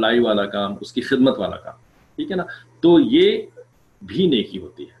کام, بھلائی والا کام, اس کی خدمت والا کام, ٹھیک ہے نا, تو یہ بھی نیکی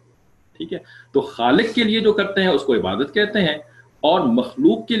ہوتی ہے. ٹھیک ہے, تو خالق کے لیے جو کرتے ہیں اس کو عبادت کہتے ہیں, اور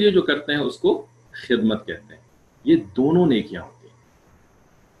مخلوق کے لیے جو کرتے ہیں اس کو خدمت کہتے ہیں. یہ دونوں نیکیاں ہوتی ہیں.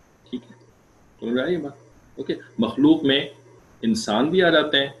 ٹھیک ہے, سمجھ رہا ہے یہ بات؟ اوکے, مخلوق میں انسان بھی آ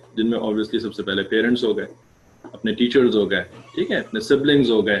جاتے ہیں, جن میں obviously سب سے پہلے پیرنٹس ہو گئے, اپنے ٹیچرز ہو گئے, ٹھیک ہے, اپنے سبلنگز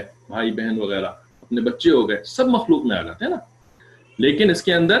ہو گئے, بھائی بہن وغیرہ, اپنے بچے ہو گئے, سب مخلوق میں آ جاتے ہیں نا. لیکن اس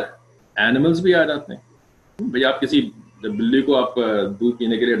کے اندر اینیملز بھی آ جاتے ہیں. بھئی آپ کسی جب بلی کو آپ دودھ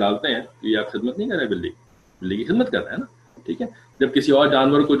پینے کے لیے ڈالتے ہیں تو یہ آپ خدمت نہیں کر رہے، بلی کی خدمت کر رہے ہیں نا، ٹھیک ہے. جب کسی اور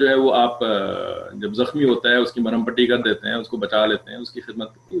جانور کو جو ہے وہ آپ جب زخمی ہوتا ہے اس کی مرہم پٹی کر دیتے ہیں، اس کو بچا لیتے ہیں، اس کی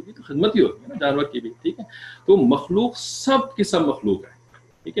خدمت ہوگی تو خدمت ہی ہوتی ہے نا جانور کی بھی، ٹھیک ہے. تو مخلوق سب کی سب مخلوق ہے،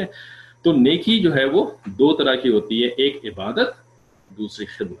 ٹھیک ہے. تو نیکی جو ہے وہ دو طرح کی ہوتی ہے، ایک عبادت، دوسری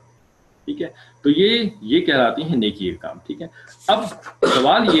خدمت، ٹھیک ہے. تو یہ کہلاتی ہیں نیکی کے کام، ٹھیک ہے. اب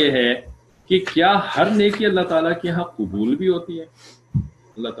سوال یہ ہے کہ کیا ہر نیکی اللہ تعالیٰ کے یہاں قبول بھی ہوتی ہے؟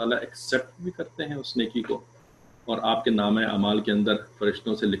 اللہ تعالیٰ ایکسیپٹ بھی کرتے ہیں اس نیکی کو اور آپ کے نامہ اعمال کے اندر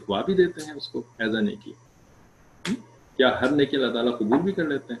فرشتوں سے لکھوا بھی دیتے ہیں اس کو ایز اے نیکی؟ کیا ہر نیکی اللہ تعالیٰ قبول بھی کر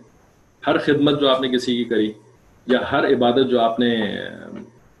لیتے ہیں؟ ہر خدمت جو آپ نے کسی کی کری یا ہر عبادت جو آپ نے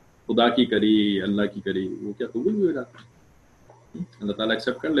خدا کی کری، اللہ کی کری، وہ کیا قبول بھی ہو جاتا ہے؟ اللہ تعالیٰ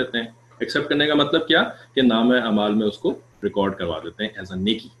ایکسیپٹ کر لیتے ہیں. ایکسیپٹ کرنے کا مطلب کیا کہ نامہ اعمال میں اس کو ریکارڈ کروا دیتے ہیں ایز اے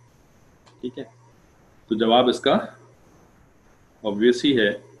نیکی، ٹھیک ہے. تو جواب اس کا obvious ہی ہے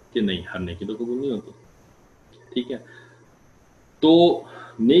کہ نہیں، ہر نیکی تو قبول نہیں ہوتی، ٹھیک ہے. تو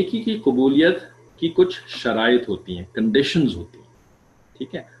نیکی کی قبولیت کی کچھ شرائط ہوتی ہیں، کنڈیشنز ہوتی ہیں،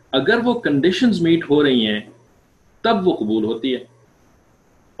 ٹھیک ہے. اگر وہ کنڈیشنز میٹ ہو رہی ہیں تب وہ قبول ہوتی ہے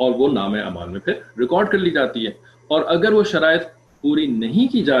اور وہ نامہ اعمال میں پھر ریکارڈ کر لی جاتی ہے. اور اگر وہ شرائط پوری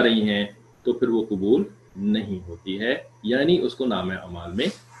نہیں کی جا رہی ہیں تو پھر وہ قبول نہیں ہوتی ہے، یعنی اس کو نامہ اعمال میں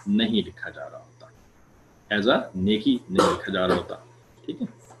نہیں لکھا جا رہا ہوتا، ایز اے نیکی نہیں لکھا جا رہا ہوتا، ٹھیک ہے.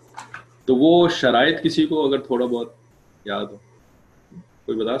 تو وہ شرائط کسی کو اگر تھوڑا بہت یاد ہو،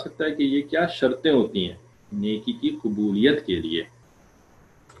 کوئی بتا سکتا ہے کہ یہ کیا شرطیں ہوتی ہیں نیکی کی قبولیت کے لیے؟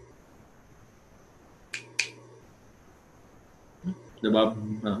 جب آپ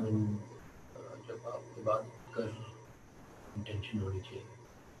بات کر انٹینشن ہونی چاہیے،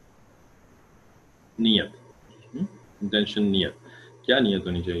 نیت، انٹینشن، نیت. کیا نیت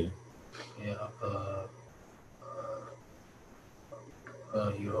ہونی چاہیے؟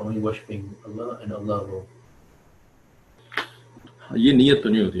 you're only worshiping Allah and Allah alone. یہ نیت تو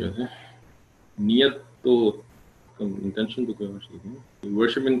نہیں ہوتی ویسے. نیت تو انٹینشن تو کوئی مشکل نہیں.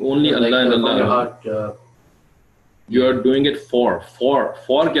 Worshipping only Allah and Allah, you are doing it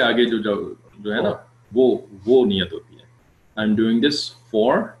for کے آگے جو ہے نا وہ نیت ہوتی ہے. آئی ایم ڈوئنگ دس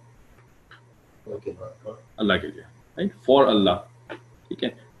فار اللہ کے لیے، رائٹ، فار اللہ، ٹھیک ہے.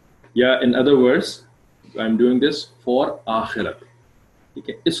 یا in other words I am doing this for آخرت، ٹھیک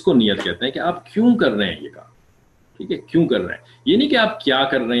ہے. اس کو نیت کہتے ہیں کہ آپ کیوں کر رہے ہیں یہ کام، ٹھیک ہے. کیوں کر رہے ہیں، یہ نہیں کہ آپ کیا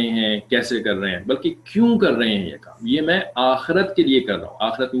کر رہے ہیں، کیسے کر رہے ہیں، بلکہ کیوں کر رہے ہیں یہ کام. یہ میں آخرت کے لیے کر رہا ہوں،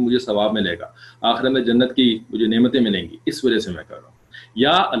 آخرت میں مجھے ثواب ملے گا، آخرت میں جنت کی مجھے نعمتیں ملیں گی، اس وجہ سے میں کر رہا ہوں.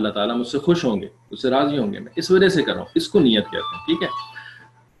 یا اللہ تعالیٰ مجھ سے خوش ہوں گے، مجھ سے راضی ہوں گے، میں اس وجہ سے کر رہا ہوں. اس کو نیت کہتے ہیں، ٹھیک ہے.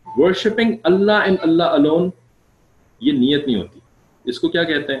 Worshipping Allah and Allah alone یہ نیت نہیں ہوتی. اس کو کیا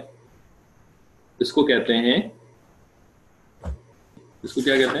کہتے ہیں؟ اس کو کہتے ہیں، اس کو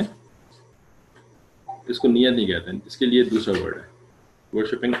کیا کہتے ہیں؟ اس کو نیت نہیں کہتے ہیں، اس کے لیے دوسرا ورڈ ہے،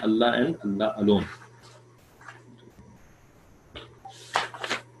 worshipping Allah and Allah alone.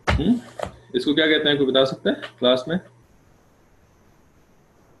 اس کو کیا کہتے ہیں، کوئی بتا سکتا ہے کلاس میں؟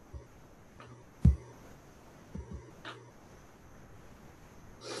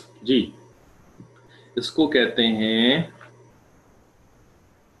 جی، اس کو کہتے ہیں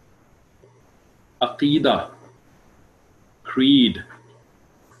عقیدہ، کریڈ،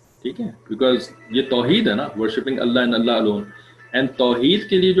 ٹھیک ہے. بیکاز یہ توحید ہے نا، worshipping Allah and Allah alone. And توحید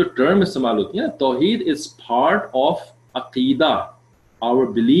کے لیے جو ٹرم استعمال ہوتی ہے نا، توحید از پارٹ آف عقیدہ، آور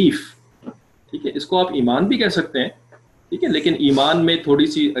بلیف، ٹھیک ہے. اس کو آپ ایمان بھی کہہ سکتے ہیں، ٹھیک ہے. لیکن ایمان میں تھوڑی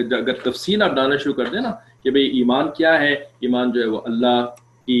سی اگر تفصیل آپ ڈالنا شروع کر دیں نا کہ بھئی ایمان کیا ہے، ایمان جو ہے وہ اللہ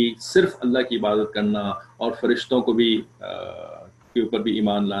کی، صرف اللہ کی عبادت کرنا، اور فرشتوں کو بھی کے اوپر بھی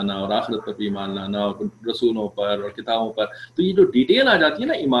ایمان لانا، اور آخرت پر بھی ایمان لانا، اور رسولوں پر اور کتابوں پر. تو یہ جو ڈیٹیل آ جاتی ہے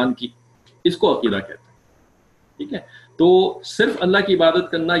نا ایمان کی، اس کو عقیدہ کہتے ہیں، ٹھیک ہے. تو صرف اللہ کی عبادت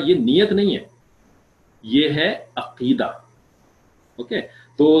کرنا یہ نیت نہیں ہے، یہ ہے عقیدہ، اوکے.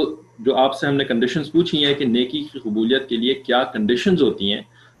 تو جو آپ سے ہم نے کنڈیشنز پوچھی ہیں کہ نیکی کی قبولیت کے لیے کیا کنڈیشنز ہوتی ہیں،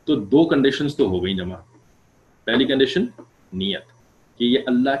 تو دو کنڈیشنز تو ہو گئی جمع. پہلی کنڈیشن نیت، کہ یہ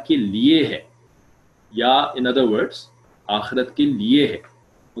اللہ کے لیے ہے، یا ان ادر ورڈس آخرت کے لیے ہے،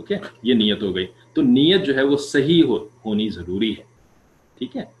 اوکے. یہ نیت ہو گئی. تو نیت جو ہے وہ صحیح ہونی ضروری ہے،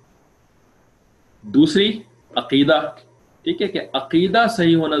 ٹھیک ہے. دوسری عقیدہ، ٹھیک ہے، کہ عقیدہ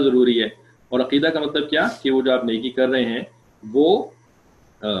صحیح ہونا ضروری ہے. اور عقیدہ کا مطلب کیا کہ وہ جو آپ نیکی کر رہے ہیں وہ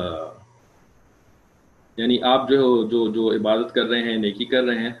یعنی آپ جو عبادت کر رہے ہیں، نیکی کر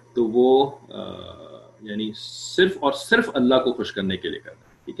رہے ہیں، تو وہ یعنی صرف اور صرف اللہ کو خوش کرنے کے لیے کر رہے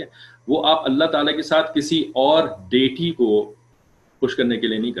ہیں، ٹھیک ہے. وہ آپ اللہ تعالیٰ کے ساتھ کسی اور ڈیٹی کو خوش کرنے کے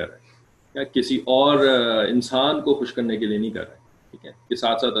لیے نہیں کر رہے. یا کسی اور انسان کو خوش کرنے کے لیے نہیں کر رہے. ٹھیک ہے, کہ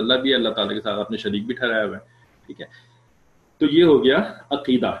ساتھ ساتھ اللہ بھی, اللہ تعالیٰ کے ساتھ اپنے شریک بھی ٹھہرایا ہوا ہے. ٹھیک ہے, تو یہ ہو گیا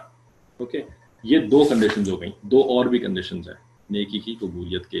عقیدہ. اوکے, یہ دو کنڈیشنز ہو گئیں. دو اور بھی کنڈیشنز ہیں نیکی کی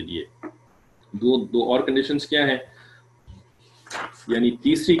قبولیت کے لیے. دو اور کنڈیشنز کیا ہیں؟ یعنی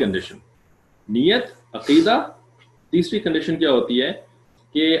تیسری کنڈیشن نیت, عقیدہ. تیسری کنڈیشن کیا ہوتی ہے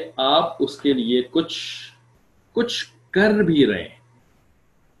کہ آپ اس کے لیے کچھ کر بھی رہے ہیں.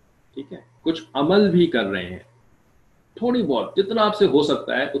 ٹھیک ہے, کچھ عمل بھی کر رہے ہیں, تھوڑی بہت, جتنا آپ سے ہو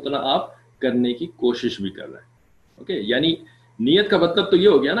سکتا ہے اتنا آپ کرنے کی کوشش بھی کر رہے ہیں. اوکے, یعنی نیت کا مطلب تو یہ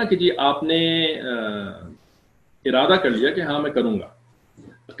ہو گیا نا کہ جی آپ نے ارادہ کر لیا کہ ہاں میں کروں گا.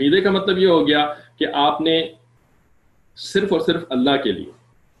 عقیدے کا مطلب یہ ہو گیا کہ آپ نے صرف اور صرف اللہ کے لیے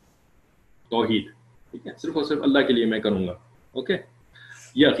توحید, ٹھیک ہے, صرف اور صرف اللہ کے لیے میں کروں گا. اوکے,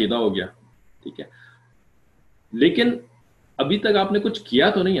 یہ عقیدہ ہو گیا. ٹھیک ہے, لیکن ابھی تک آپ نے کچھ کیا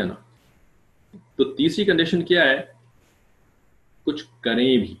تو نہیں ہے نا. تو تیسری کنڈیشن کیا ہے؟ کچھ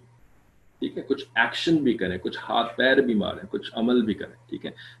کریں بھی. ٹھیک ہے, کچھ ایکشن بھی کریں, کچھ ہاتھ پیر بھی ماریں, کچھ عمل بھی کریں. ٹھیک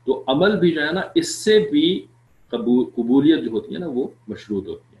ہے, تو عمل بھی جو ہے نا اس سے بھی قبولیت جو ہوتی ہے نا وہ مشروط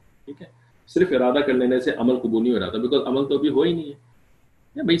ہوتی ہے. ٹھیک ہے, صرف ارادہ کر لینے سے عمل قبول نہیں ہو رہا تھا, بیکاز عمل تو ابھی ہو ہی نہیں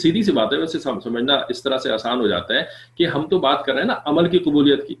ہے. بھائی سیدھی سی بات ہے, ویسے سمجھنا اس طرح سے آسان ہو جاتا ہے کہ ہم تو بات کر رہے ہیں نا عمل کی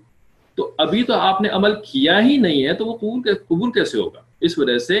قبولیت کی, تو ابھی تو آپ نے عمل کیا ہی نہیں ہے, تو وہ قبول کیسے ہوگا؟ اس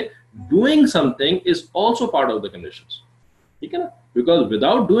وجہ سے doing some thing is also part of the conditions. ٹھیک ہے نا, because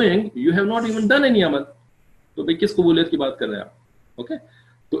without doing you have not even done any عمل. تو بھائی کس قبولیت کی بات کر رہے ہیں آپ؟ اوکے,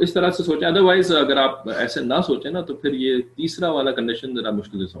 تو اس طرح سے سوچیں. ادروائز اگر آپ ایسے نہ سوچیں نا تو پھر یہ تیسرا والا کنڈیشن ذرا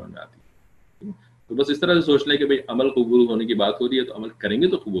مشکل سے سمجھ میں آتی ہے. تو بس اس طرح سے سوچ لیں کہ بھائی عمل قبول ہونے کی بات ہو رہی ہے تو عمل کریں گے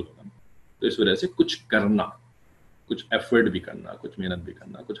تو قبول ہوگا. تو اس وجہ سے کچھ کرنا, کچھ ایفرٹ بھی کرنا, کچھ محنت بھی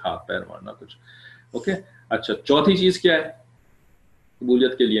کرنا, کچھ ہاتھ پیر مارنا, کچھ. اوکے, اچھا, چوتھی چیز کیا ہے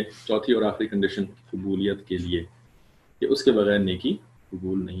قبولیت کے لیے؟ چوتھی اور آخری کنڈیشن قبولیت کے لیے کہ اس کے بغیر نیکی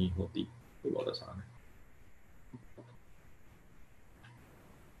قبول نہیں ہوتی. تو بہت آسان ہے.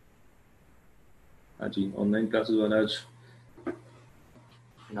 ہاں جی, آن لائن کلاسز والا آج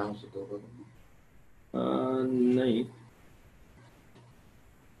نہیں,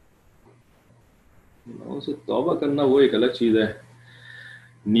 سے توبہ کرنا وہ ایک الگ چیز ہے.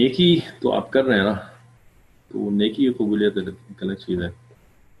 نیکی تو آپ کر رہے ہیں نا, تو نیکی کی قبولیت ایک الگ چیز ہے.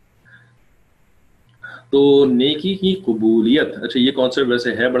 تو نیکی کی قبولیت, اچھا یہ کانسیپٹ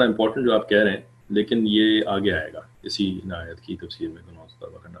ویسے ہے بڑا امپورٹنٹ جو آپ کہہ رہے ہیں, لیکن یہ آگے آئے گا اسی آیت کی تفسیر میں,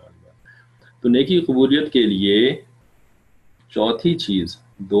 توبہ کرنے والی بات. تو نیکی کی قبولیت کے لیے چوتھی چیز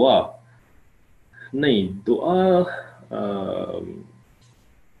دعا نہیں. دعا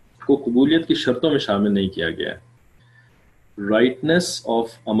کو قبولیت کی شرطوں میں شامل نہیں کیا گیا ہے. رائٹنس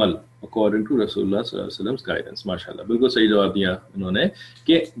آف عمل اکارڈنگ ٹو رسول اللہ صلی اللہ علیہ وسلم گائیڈنس. ماشاء اللہ, بالکل صحیح جواب دیا انہوں نے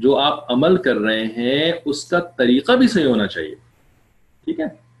کہ جو آپ عمل کر رہے ہیں اس کا طریقہ بھی صحیح ہونا چاہیے. ٹھیک ہے,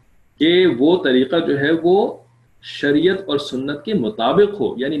 کہ وہ طریقہ جو ہے وہ شریعت اور سنت کے مطابق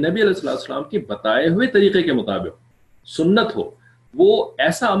ہو, یعنی نبی علیہ السلام کے بتائے ہوئے طریقے کے مطابق سنت ہو. وہ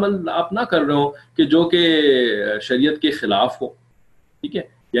ایسا عمل آپ نہ کر رہے ہو کہ جو کہ شریعت کے خلاف ہو. ٹھیک ہے,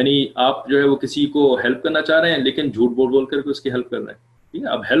 یعنی آپ جو ہے وہ کسی کو ہیلپ کرنا چاہ رہے ہیں لیکن جھوٹ بول کر کے اس کی ہیلپ کر رہے ہیں. ٹھیک ہے,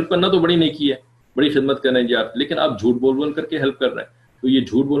 اب ہیلپ کرنا تو بڑی نیکی ہے, بڑی خدمت کر رہے ہیں جی آپ, لیکن آپ جھوٹ بول کر کے ہیلپ کر رہے ہیں. تو یہ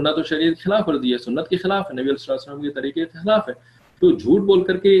جھوٹ بولنا تو شریعت کے خلاف ورزی ہے, سنت کے خلاف ہے, نبی علیہ السلام کے طریقے کے خلاف ہے. تو جھوٹ بول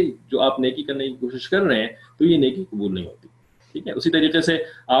کر کے جو آپ نیکی کرنے کی کوشش کر رہے ہیں تو یہ نیکی قبول نہیں ہوتی. ٹھیک ہے, اسی طریقے سے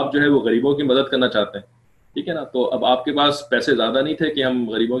آپ جو ہے وہ غریبوں کی مدد کرنا چاہتے ہیں. ٹھیک ہے نا, تو اب آپ کے پاس پیسے زیادہ نہیں تھے کہ ہم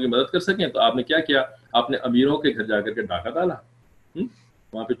غریبوں کی مدد کر سکیں, تو آپ نے کیا کیا, آپ نے امیروں کے گھر جا کر کے ڈاکہ ڈالا,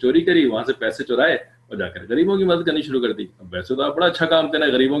 وہاں پہ چوری کری, وہاں سے پیسے چرائے اور جا کر غریبوں کی مدد کرنی شروع کر دی. اب ویسے تو آپ بڑا اچھا کام کر رہے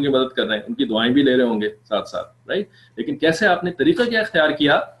ہیں, غریبوں کی مدد کر رہے ہیں, ان کی دعائیں بھی لے رہے ہوں گے ساتھ ساتھ, رائٹ, لیکن کیسے آپ نے طریقہ کیا اختیار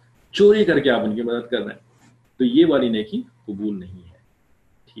کیا, چوری کر کے آپ ان کی مدد کر رہے ہیں. تو یہ والی نیکی قبول نہیں ہے.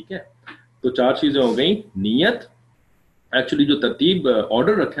 ٹھیک ہے, تو چار چیزیں ہو گئیں. نیت, ایکچولی جو ترتیب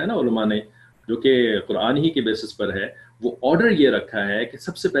آرڈر رکھا ہے نا علماء نے, جو کہ قرآن ہی کے بیسس پر ہے, وہ آرڈر یہ رکھا ہے کہ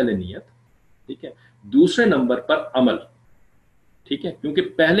سب سے پہلے نیت. ٹھیک ہے, دوسرے نمبر پر عمل. ٹھیک ہے, کیونکہ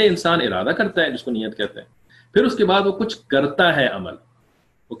پہلے انسان ارادہ کرتا ہے جس کو نیت کہتے ہیں, پھر اس کے بعد وہ کچھ کرتا ہے عمل.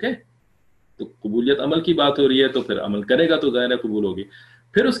 اوکے, تو قبولیت عمل کی بات ہو رہی ہے, تو پھر عمل کرے گا تو ظاہر ہے قبول ہوگی.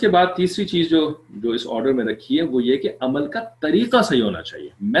 پھر اس کے بعد تیسری چیز جو اس آرڈر میں رکھی ہے وہ یہ کہ عمل کا طریقہ صحیح ہونا چاہیے.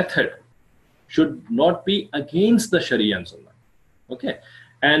 Method should not be against the Sharia and Sunnah. Okay,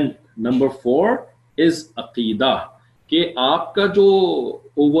 and number 4 is عقیدہ, کہ آپ کا جو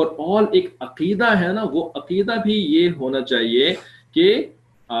اوور آل ایک عقیدہ ہے نا, وہ عقیدہ بھی یہ ہونا چاہیے کہ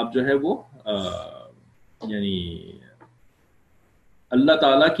آپ جو ہے وہ یعنی اللہ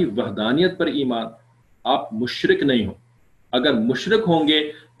تعالیٰ کی وحدانیت پر ایمان, آپ مشرک نہیں ہو. اگر مشرک ہوں گے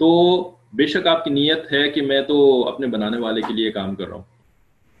تو بے شک آپ کی نیت ہے کہ میں تو اپنے بنانے والے کے لیے کام کر رہا ہوں،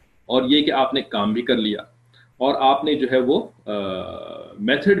 اور یہ کہ آپ نے کام بھی کر لیا، اور آپ نے جو ہے وہ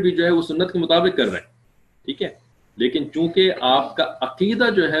میتھڈ بھی جو ہے وہ سنت کے مطابق کر رہے ہیں، ٹھیک ہے، لیکن چونکہ آپ کا عقیدہ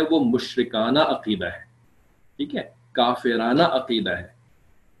جو ہے وہ مشرکانہ عقیدہ ہے، ٹھیک ہے، کافرانہ عقیدہ ہے،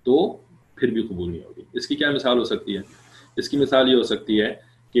 تو پھر بھی قبول نہیں ہوگی۔ اس کی کیا مثال ہو سکتی ہے؟ اس کی مثال یہ ہو سکتی ہے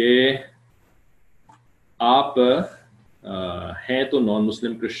کہ آپ ہیں تو نان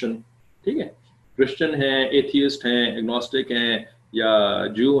مسلم کرسچن، ٹھیک ہے، کرسچن ہیں، ایتھیسٹ ہیں، ایگنوسٹک ہیں، یا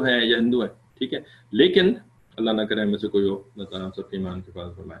جو ہیں یا ہندو ہیں، ٹھیک ہے، لیکن اللہ نہ کرے ہم میں سے کوئی ہو، اللہ تعالیٰ ہم سب کے ایمان کے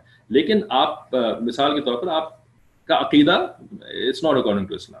پاس فرمائے، لیکن آپ مثال کے طور پر آپ کا عقیدہ اٹس ناٹ اکارڈنگ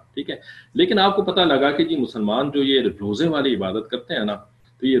ٹو اسلام، ٹھیک ہے، لیکن آپ کو پتہ لگا کہ جی مسلمان جو یہ روزے والی عبادت کرتے ہیں نا،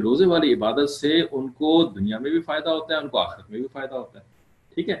 تو یہ روزے والی عبادت سے ان کو دنیا میں بھی فائدہ ہوتا ہے، ان کو آخرت میں بھی فائدہ ہوتا ہے،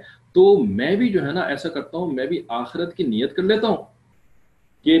 ٹھیک ہے، تو میں بھی جو ہے نا ایسا کرتا ہوں، میں بھی آخرت کی نیت کر لیتا ہوں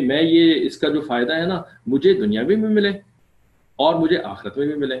کہ میں یہ اس کا جو فائدہ ہے نا مجھے دنیا میں بھی ملے اور مجھے آخرت میں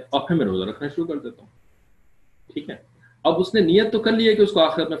بھی ملے، اور پھر میں روزہ رکھنا شروع کر دیتا ہوں، ٹھیک ہے۔ اب اس نے نیت تو کر لی ہے کہ اس کو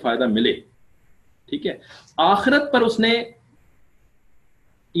آخرت میں فائدہ ملے، ٹھیک ہے، آخرت پر اس نے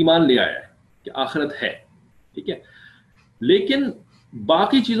ایمان لے آیا ہے کہ آخرت ہے، ٹھیک ہے، لیکن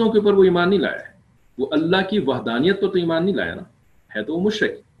باقی چیزوں کے اوپر وہ ایمان نہیں لایا ہے، وہ اللہ کی وحدانیت پر تو ایمان نہیں لایا نا، ہے تو وہ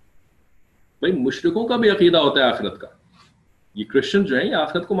مشرک۔ بھائی مشرکوں کا بھی عقیدہ ہوتا ہے آخرت کا، یہ کرسچن جو ہیں یہ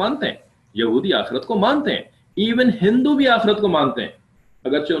آخرت کو مانتے ہیں، یہودی آخرت کو مانتے ہیں، ایون ہندو بھی آخرت کو مانتے ہیں،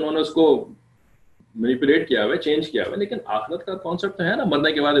 اگرچہ انہوں نے اس کو مینیپولیٹ کیا ہوا ہے، چینج کیا ہوا ہے، لیکن آخرت کا کانسیپٹ تو ہے نا،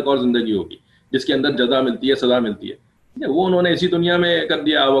 مرنے کے بعد ایک اور زندگی ہوگی جس کے اندر جزا ملتی ہے، سزا ملتی ہے، وہ انہوں نے اسی دنیا میں کر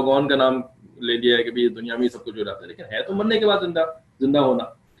دیا، آواگون کا نام لے لیا ہے کہ بھی دنیا میں ہی سب کچھ ہو جاتا ہے، لیکن ہے تو مرنے کے بعد زندہ ہونا،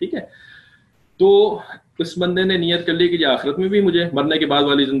 ٹھیک ہے۔ تو اس بندے نے نیت کر لی کہ آخرت میں بھی مجھے مرنے کے بعد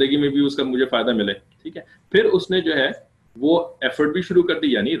والی زندگی میں بھی اس کا مجھے فائدہ ملے، ٹھیک ہے، پھر اس نے جو ہے وہ ایفرٹ بھی شروع کر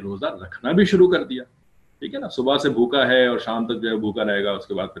دی، یعنی روزہ رکھنا بھی شروع کر دیا، ٹھیک ہے نا، صبح سے بھوکا ہے اور شام تک جو ہے بھوکا رہے گا اس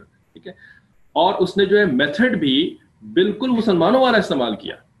کے بعد پھر، ٹھیک ہے، اور اس نے جو ہے میتھڈ بھی بالکل مسلمانوں والا استعمال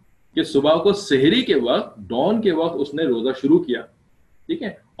کیا کہ صبح کو سحری کے وقت، ڈان کے وقت اس نے روزہ شروع کیا، ٹھیک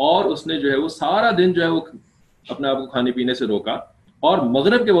ہے، اور اس نے جو ہے وہ سارا دن جو ہے وہ اپنے آپ کو کھانے پینے سے روکا، اور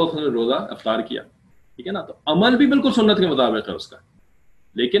مغرب کے وقت اس نے روزہ افطار کیا، ٹھیک ہے نا، تو عمل بھی بالکل سنت کے مطابق ہے اس کا،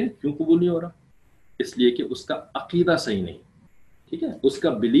 لیکن کیوں قبول نہیں ہو رہا؟ اس لیے کہ اس کا عقیدہ صحیح نہیں، ٹھیک ہے، اس کا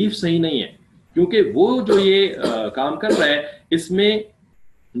بلیف صحیح نہیں ہے، کیونکہ وہ جو یہ کام کر رہا ہے اس میں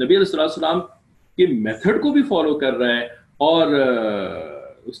نبی علیہ السلام کے میتھڈ کو بھی فالو کر رہا ہے، اور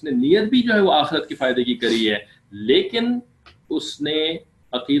اس نے نیت بھی جو ہے وہ آخرت کے فائدے کی کری ہے، لیکن اس نے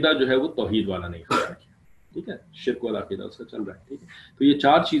عقیدہ جو ہے وہ توحید والا نہیں اختیار کیا، ٹھیک ہے، شرک والا عقیدہ اس کا چل رہا ہے، ٹھیک ہے۔ تو یہ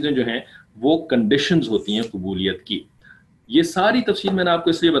چار چیزیں جو ہیں وہ کنڈیشنز ہوتی ہیں قبولیت کی۔ یہ ساری تفصیل میں نے آپ کو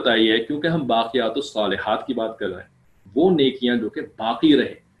اس لیے بتائی ہے کیونکہ ہم باقیات الصالحات کی بات کر رہے ہیں، وہ نیکیاں جو کہ باقی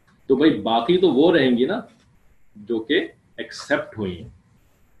رہے، تو بھائی باقی تو وہ رہیں گی نا جو کہ ایکسیپٹ ہوئی ہیں،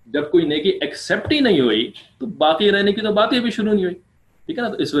 جب کوئی نیکی ایکسیپٹ ہی نہیں ہوئی تو باقی رہنے کی تو باتیں بھی شروع نہیں ہوئی، ٹھیک ہے نا،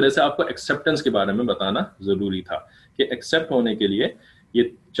 تو اس وجہ سے آپ کو ایکسیپٹنس کے بارے میں بتانا ضروری تھا کہ ایکسیپٹ ہونے کے لیے یہ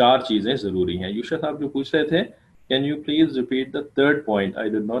چار چیزیں ضروری ہیں۔ یوشا صاحب جو پوچھ رہے تھے، Can you please repeat the third point? I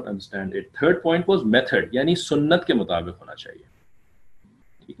did not understand it. Third point was method, یعنی سنت کے مطابق ہونا چاہیے،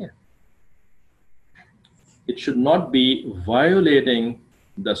 ٹھیک ہے، it should not be violating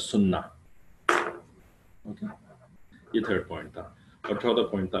the sunnah. Okay. یہ تھرڈ پوائنٹ تھا، اور چوتھا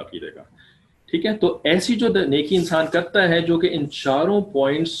پوائنٹ تھا عقیدے کا، ٹھیک ہے۔ تو ایسی جو نیکی انسان کرتا ہے جو کہ ان چاروں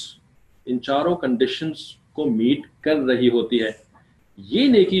پوائنٹس، ان چاروں کنڈیشنز کو میٹ کر رہی ہوتی ہے، یہ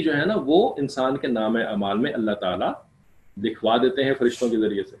نیکی جو ہے نا وہ انسان کے نام اعمال میں اللہ تعالیٰ لکھوا دیتے ہیں فرشتوں کے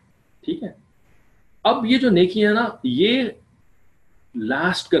ذریعے سے، ٹھیک ہے۔ اب یہ جو نیکی ہے نا یہ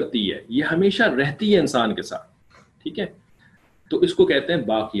لاسٹ کرتی ہے، یہ ہمیشہ رہتی ہے انسان کے ساتھ، ٹھیک ہے، تو اس کو کہتے ہیں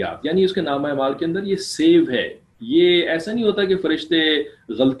باقیات، یعنی اس کے نام اعمال کے اندر یہ سیو ہے، یہ ایسا نہیں ہوتا کہ فرشتے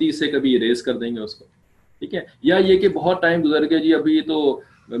غلطی سے کبھی اریز کر دیں گے اس کو، ٹھیک ہے، یا یہ کہ بہت ٹائم گزر گیا جی، ابھی تو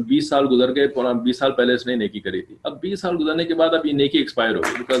 20 سال گزر گئے، 20 سال پہلے اس نے نیکی کری تھی، اب 20 سال گزرنے کے بعد اب یہ نیکی ایکسپائر ہو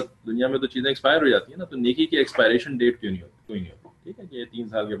گئی، بیکاز دنیا میں تو چیزیں ایکسپائر ہو جاتی ہیں نا، تو نیکی کی ایکسپائریشن ڈیٹ کیوں نہیں ہوتی؟ کوئی نہیں ہوتی، ٹھیک ہے، یہ 3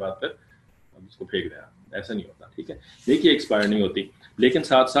 سال کے بعد پھر اب اس کو پھینک دیا، ایسا نہیں ہوتا، ٹھیک ہے، نیکی ایکسپائر نہیں ہوتی، لیکن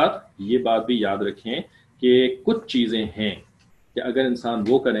ساتھ ساتھ یہ بات بھی یاد رکھیں کہ کچھ چیزیں ہیں کہ اگر انسان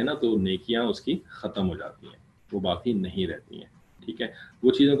وہ کرے نا تو نیکیاں اس کی ختم ہو جاتی ہیں، وہ باقی نہیں رہتی ہیں، ٹھیک ہے۔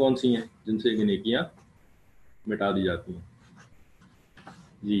 وہ چیزیں کون سی ہیں جن سے یہ نیکیاں مٹا دی جاتی ہیں؟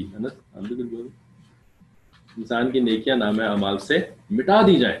 جی بالکل، انسان کی نیکیاں نام اعمال سے مٹا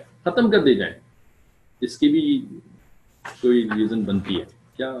دی جائیں، ختم کر دی جائیں، اس کی بھی کوئی ریزن بنتی ہے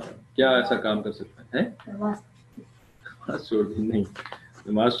کیا ایسا کام کر سکتا ہے؟ نماز چھوڑ دی؟ نہیں،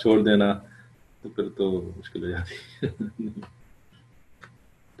 نماز چھوڑ دینا تو پھر تو مشکل ہو جاتی ہے،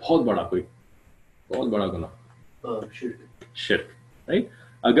 बहुत बड़ा, कोई बहुत बड़ा गुनाह शिर्क। राइट।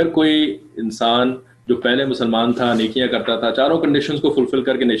 अगर कोई इंसान जो पहले मुसलमान था, नेकियां करता था, चारों कंडीशंस को फुलफिल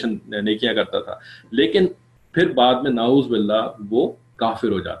करके नेकियां करता था, लेकिन फिर बाद में नाउज बिल्लाह वो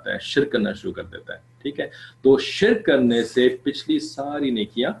काफिर हो जाता है, शिर्क करना शुरू कर देता है, ठीक है, तो शिर्क करने से पिछली सारी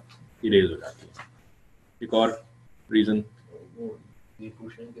नेकियां इरेज हो जाती हैं। एक और रीजन वो ये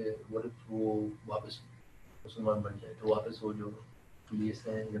पूछ रहे हैं कि what if वो वापस मुसलमान बन जाए, तो वापस वो जो पुलिस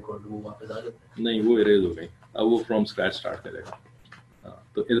है रिकॉर्ड वो वापस आ जाता है? नहीं, वो इरेज हो गई, अब वो फ्रॉम स्क्रैच स्टार्ट करेगा।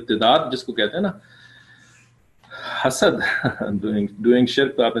 तो इर्तिदाद जिसको कहते हैं ना, हसद डूइंग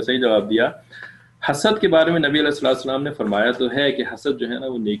शिर्क, तो आपने सही जवाब दिया। हसद के बारे में नबी अलैहिस्सलाम ने फरमाया तो है कि हसद जो है ना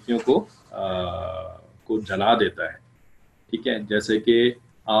वो नेकियों को जला देता है, ठीक है, जैसे कि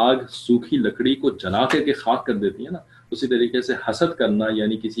आग सूखी लकड़ी को जला करके खाक कर देती है ना, उसी तरीके से हसद करना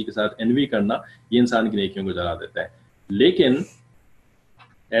यानी किसी के साथ एनवी करना ये इंसान की नेकियों को जला देता है। लेकिन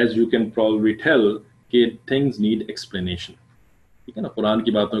as you can probably tell कि थिंग्स नीड एक्सप्लेनेशन, ठीक है ना, कुरान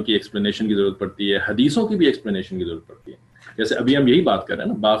की बातों की एक्सप्लेनेशन की जरूरत पड़ती है, हदीसों की भी एक्सप्लेनेशन की जरूरत पड़ती है। जैसे अभी हम यही बात कर रहे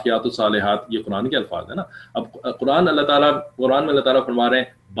हैं ना, बाकियात सालिहात, ये कुरान के अल्फाज है ना। अब कुरान में अल्लाह ताला फरमा रहे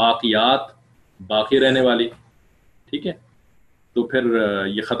हैं बाकियात, बाकी रहने वाली, ठीक है, तो फिर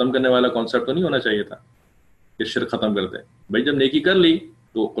ये ख़त्म करने वाला कॉन्सेप्ट तो नहीं होना चाहिए था कि शिर्क ख़त्म कर दे। भाई जब नेकी कर ली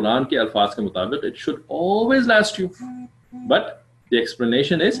तो कुरान के अल्फाज के मुताबिक it should always last you, but the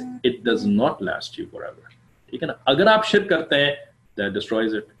explanation is it does not last you forever, ठीक है ना। अगर आप शिर्क करते हैं दैट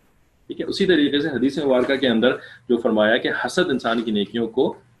डिस्ट्रॉयज इट, ठीक है। उसी तरीके से हदीस मुबारका के अंदर जो फरमाया कि हसद इंसान की नेकियों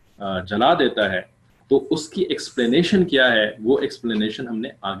को जला देता है, तो उसकी एक्सप्लेनेशन क्या है, वो एक्सप्लेनेशन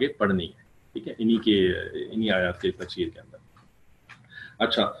हमने आगे पढ़नी है, ठीक है, इन्हीं आयत के तफसीर के अंदर।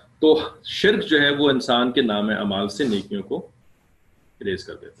 अच्छा, तो शिर्क जो है वो इंसान के नाम अमाल से नेकियों को इरेज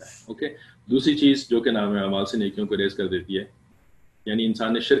कर देता है, ओके। दूसरी चीज़ जो कि नाम अमाल से नेकियों को इरेज कर देती है, यानी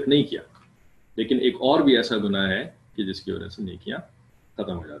इंसान ने शिर्क नहीं किया, लेकिन एक और भी ऐसा गुनाह है कि जिसकी वजह से नेकियां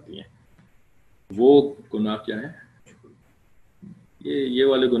खत्म हो जाती हैं। वो गुनाह क्या है? ये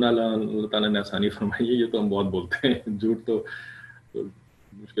वाले गुनाह अल्लाह ताला ने आसानी फरमाई है, ये तो हम बहुत बोलते हैं, झूठ तो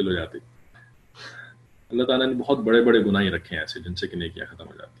मुश्किल हो जाती। अल्लाह ताला ने बहुत बड़े बड़े गुनाह रखे हैं ऐसे जिनसे कि नेकियां खत्म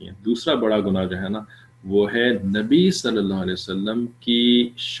हो जाती हैं। दूसरा बड़ा गुनाह जो है ना वो है नबी सल्लल्लाहु अलैहि वसल्लम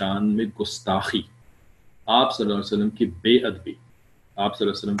की शान में गुस्ताखी, आप सल्लल्लाहु अलैहि वसल्लम की बेअदबी, आप सल्लल्लाहु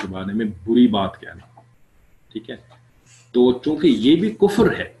अलैहि वसल्लम के बारे में बुरी बात कहना, ठीक है। तो चूंकि ये भी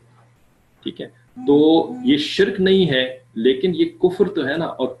कुफ्र है, ठीक है, तो ये शिर्क नहीं है लेकिन ये कुफ्र तो है ना,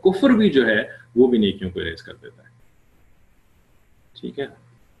 और कुफ्र भी जो है वो भी नेकियों को इरेज कर देता है, ठीक है।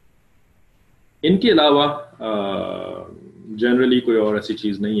 इनके अलावा जनरली कोई और ऐसी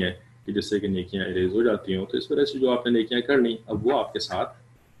चीज़ नहीं है कि जिससे कि नेकियां इरेज हो जाती हों, तो इस वजह से जो आपने नेकियां करनी अब वो आपके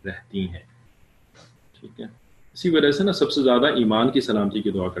साथ रहती हैं, ठीक है। इसी वजह से ना सबसे ज़्यादा ईमान की सलामती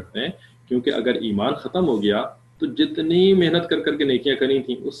की दुआ करते हैं, क्योंकि अगर ईमान ख़त्म हो गया तो जितनी मेहनत कर करके नेकियां करी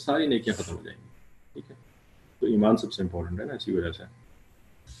थी वो सारी नेकियां ख़त्म हो जाएंगी, ठीक है। तो ईमान सबसे इम्पोर्टेंट है ना, इसी वजह से।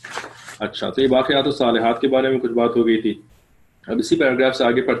 अच्छा, तो ये बाक़ियात सालिहात के बारे में कुछ बात हो गई थी। अब इसी पैराग्राफ से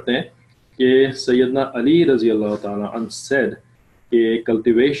आगे पढ़ते हैं कि सैयदना अली रज़ी अल्लाह ताला अन्हु सेड कि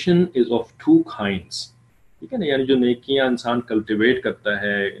cultivation is of two kinds, ठीक है ना, यानी जो नेकियां इंसान कल्टिवेट करता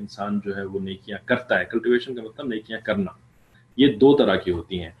है, इंसान जो है वो नेकियां करता है, कल्टिवेशन का मतलब नेकियां करना, ये दो तरह की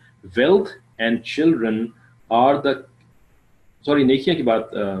होती हैं। Wealth and children are the, sorry नेकियां की बात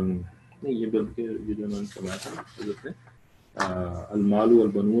नहीं, ये बल्कि ये जो मैंने कहा था अलमालु वल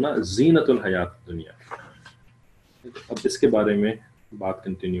बनूना ज़ीनतुल हयात दुनिया। अब इसके बारे में बात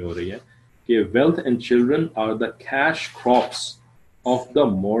कंटिन्यू हो रही है कि wealth and children are the cash crops of the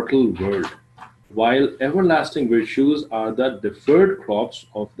mortal world while everlasting virtues are the deferred crops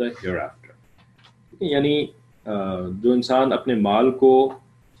of the hereafter। यानी जो इंसान अपने माल को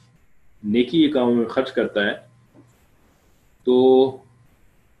नेकी के कामों में खर्च करता है, तो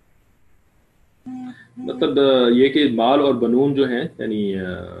मतलब ये कि माल और बनून जो हैं, यानी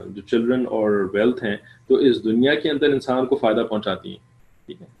जो चिल्ड्रन और वेल्थ हैं, तो इस दुनिया के अंदर इंसान को फ़ायदा पहुंचाती हैं,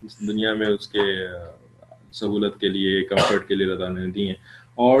 ठीक है, इस दुनिया में उसके सहूलत के लिए, कंफर्ट के लिए रज़ा ने दी हैं,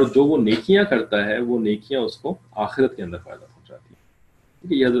 और जो वो नेकियां करता है वो नेकियां उसको आखिरत के अंदर फ़ायदा पहुंचाती हैं,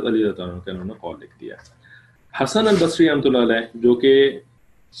 ठीक है। ये हज़रत अली रज़ी अल्लाह अन्हु ने कौल लिख दिया है। हसन अल बसरी रहमतुल्लाह अलैह, जो कि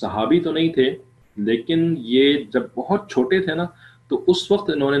सहाबी तो नहीं थे, लेकिन ये जब बहुत छोटे थे ना, तो उस वक्त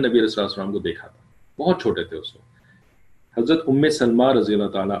इन्होंने नबी सल्लल्लाहु अलैहि वसल्लम को देखा था, बहुत छोटे थे उस वक्त। हज़रत उम्मे सलमा रज़ी अल्लाह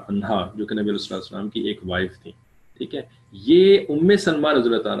ताला अन्हा, जो कि नबी सल्लल्लाहु अलैहि वसल्लम की एक वाइफ थी, ठीक है, ये उम्मे सलमा रज़ी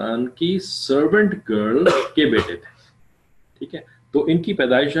अल्लाह ताला अन्हा की सर्वेंट गर्ल के बेटे थे, ठीक है। तो इनकी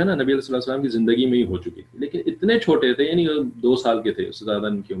पैदाइश है ना नबी सल्लल्लाहु अलैहि वसल्लम की ज़िंदगी में ही हो चुकी थी, लेकिन इतने छोटे थे, यानी 2 साल के थे, उससे ज़्यादा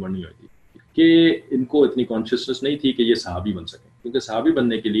इनकी उम्र नहीं हुई थी, कि इनको इतनी कॉन्शियसनेस नहीं थी कि ये सहाबी बन सकें, کیونکہ صحابی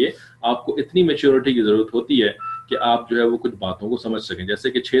بننے کے لیے آپ کو اتنی میچورٹی کی ضرورت ہوتی ہے کہ آپ جو ہے وہ کچھ باتوں کو سمجھ سکیں.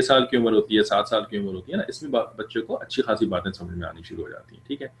 جیسے کہ 6 سال کی عمر ہوتی ہے, 7 سال کی عمر ہوتی ہے نا, اس میں بچے کو اچھی خاصی باتیں سمجھ میں آنی شروع ہو جاتی ہیں,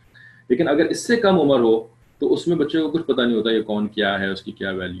 ٹھیک ہے. لیکن اگر اس سے کم عمر ہو تو اس میں بچے کو کچھ پتہ نہیں ہوتا یہ کون کیا ہے, اس کی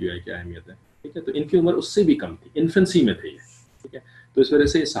کیا ویلیو ہے, کیا اہمیت ہے, ٹھیک ہے. تو ان کی عمر اس سے بھی کم تھی, انفنسی میں تھے یہ, ٹھیک ہے. تو اس وجہ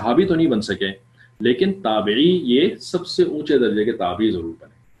سے صحابی تو نہیں بن سکے, لیکن تابعی یہ سب سے اونچے درجے کے تابعی ضرور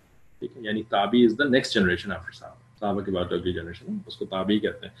بنے, ٹھیک ہے. یعنی تابعی is the next generation after صحابہ کے بعد جو اگلی جنریشن ہے اس کو تابعی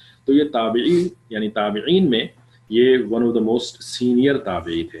کہتے ہیں. تو یہ تابعی یعنی تابعین میں یہ one of the most senior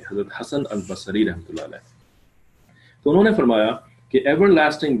تابعی تھے, حضرت حسن البصری رحمۃ اللہ علیہ. تو انہوں نے فرمایا کہ ever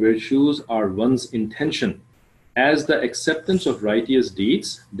lasting virtues are one's intention is the acceptance of righteous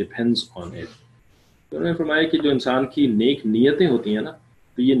deeds depends on it. تو انہوں نے فرمایا کہ جو انسان کی نیک نیتیں ہوتی ہیں نا,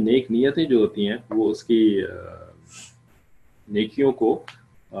 تو یہ نیک نیتیں جو ہوتی ہیں وہ اس کی نیکیوں کو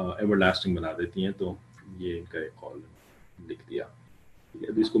ایور لاسٹنگ بنا دیتی ہیں. تو یہ ان کا ایک قول لکھ دیا.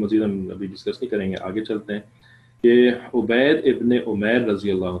 ابھی اس کو مزید ہم ابھی ڈسکس نہیں کریں گے, آگے چلتے ہیں. کہ عبید ابن عمیر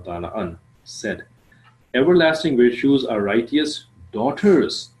رضی اللہ تعالی عنہ said, everlasting virtues are righteous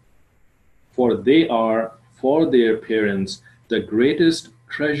daughters, for they are for their parents the greatest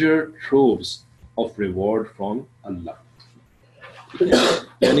treasure troves of reward from Allah.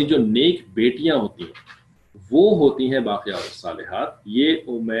 یعنی جو نیک بیٹیاں ہوتی ہیں وہ ہوتی ہیں باقیات الصالحات. یہ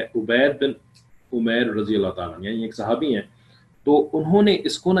عبید بن عمیر رضی اللہ تعالیٰ یعنی ایک صحابی ہیں, تو انہوں نے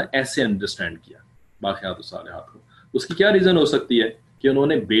اس کو نا ایسے انڈرسٹینڈ کیا باقیات الصالحات کو. اس کی کیا ریزن ہو سکتی ہے کہ انہوں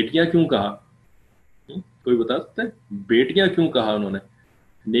نے بیٹیاں کیوں کہا؟ کوئی بتا سکتا ہے بیٹیاں کیوں کہا انہوں نے,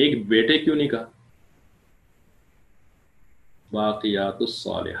 نیک بیٹے کیوں نہیں کہا؟ باقیات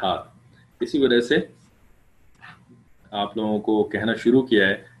الصالحات. اسی وجہ سے آپ لوگوں کو کہنا شروع کیا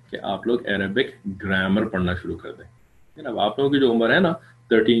ہے کہ آپ لوگ عربک گرامر پڑھنا شروع کر دیں. اب آپ لوگوں کی جو عمر ہے نا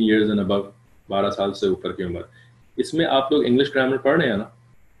 13 ایئرز اینڈ ابو, 12 سال سے اوپر کی عمر, اس میں آپ لوگ انگلش گرامر پڑھ رہے ہیں نا,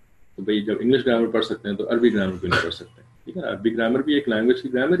 تو بھائی جب انگلش گرامر پڑھ سکتے ہیں تو عربی گرامر کیوں نہیں پڑھ سکتے, ٹھیک ہے. عربی گرامر بھی ایک لینگویج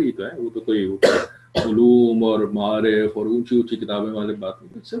کی گرامر ہی تو ہے, وہ تو کوئی علوم اور معارف اور اونچی اونچی کتابیں والے بات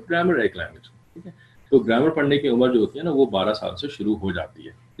نہیں, صرف گرامر ہے ایک لینگویج, ٹھیک ہے. تو گرامر پڑھنے کی عمر جو ہوتی ہے نا وہ 12 سال سے شروع ہو جاتی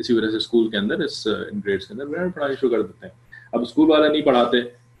ہے. اسی وجہ سے اسکول کے اندر اس گریڈس کے اندر گرامر پڑھانا شروع کر دیتے ہیں. اب اسکول والے نہیں پڑھاتے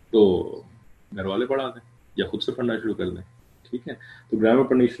تو گھر والے پڑھاتے ہیں یا خود سے پڑھنا شروع کر دیں, ٹھیک ہے. تو گرامر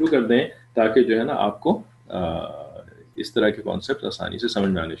پڑھنی شروع کر دیں تاکہ جو ہے نا آپ کو اس طرح کے کانسیپٹ آسانی سے سمجھ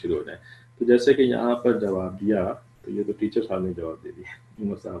میں آنے شروع ہو جائیں. تو جیسے کہ یہاں پر جواب دیا, تو یہ تو ٹیچر صاحب نے جواب دے دیا,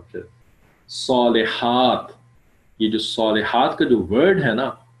 عمر صاحب سے. صالحات, یہ جو صالحات کا جو ورڈ ہے نا,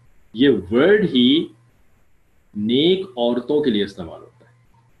 یہ ورڈ ہی نیک عورتوں کے لیے استعمال ہوتا ہے,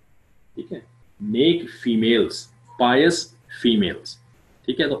 ٹھیک ہے. نیک فیمیلز, پائس فیمیلز,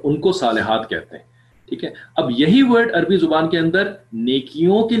 ٹھیک ہے, تو ان کو صالحات کہتے ہیں, ٹھیک ہے. اب یہی ورڈ عربی زبان کے اندر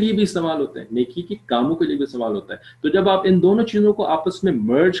نیکیوں کے لیے بھی استعمال ہوتا ہے, نیکی کے کاموں کے لیے بھی استعمال ہوتا ہے. تو جب آپ ان دونوں چیزوں کو آپس میں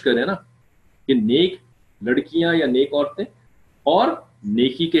مرج کریں نا, کہ نیک لڑکیاں یا نیک عورتیں اور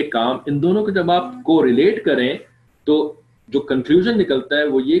نیکی کے کام, ان دونوں کو جب آپ کو ریلیٹ کریں تو جو کنکلوژن نکلتا ہے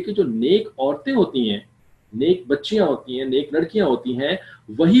وہ یہ کہ جو نیک عورتیں ہوتی ہیں, نیک بچیاں ہوتی ہیں, نیک لڑکیاں ہوتی ہیں,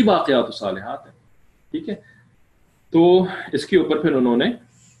 وہی باقیات الصالحات ہیں, ٹھیک ہے. تو اس کے اوپر پھر انہوں نے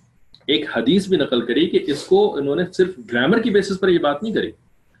ایک حدیث بھی نقل کری کہ اس کو انہوں نے صرف گرامر کی بیسس پر یہ بات نہیں کری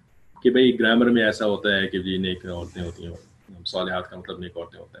کہ بھئی گرامر میں ایسا ہوتا ہے کہ جی نیک عورتیں ہوتی ہیں, صالحات کا مطلب نیک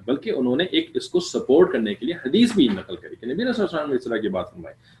عورتیں ہوتا ہے, بلکہ انہوں نے ایک اس کو سپورٹ کرنے کے لیے حدیث بھی نقل کری کہ نبی صلی اللہ علیہ وسلم نے اس طرح کی بات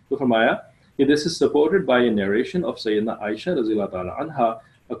فرمائی. تو فرمایا کہ this is supported by a narration of Sayyidina Aisha رضی اللہ تعالی عنہا,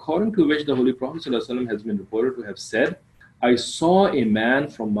 according to which the Holy Prophet صلی اللہ علیہ وسلم has been reported to have said, I saw a man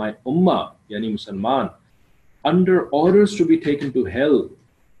from my ummah, یعنی مسلمان, under orders to be taken to hell,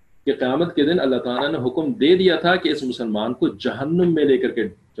 کہ قیامت کے دن اللہ تعالیٰ نے حکم دے دیا تھا کہ اس مسلمان کو جہنم میں لے کر کے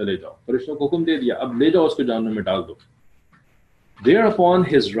چلے جاؤ, فرشتوں کو حکم دے دیا اب لے جاؤ اس کو جہنم میں ڈال دو. Thereupon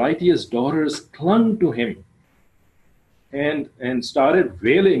his righteous daughters clung to him and started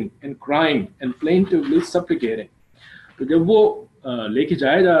wailing and crying and plaintively supplicating. تو جب وہ لے کے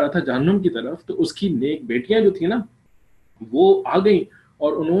جایا جا رہا تھا جہنم کی طرف, تو اس کی نیک بیٹیاں جو تھیں نا وہ آ گئیں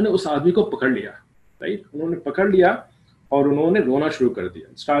اور انہوں نے اس آدمی کو پکڑ لیا, رائٹ, انہوں نے پکڑ لیا اور انہوں نے رونا شروع کر دیا.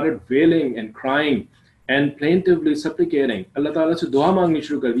 started wailing and crying and plaintively supplicating, اللہ تعالیٰ سے دعا مانگنی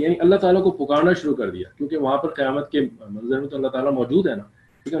شروع کر دیا, یعنی اللہ تعالیٰ کو پکارنا شروع کر دیا, کیونکہ وہاں پر قیامت کے منظر میں تو اللہ تعالیٰ موجود ہے نا,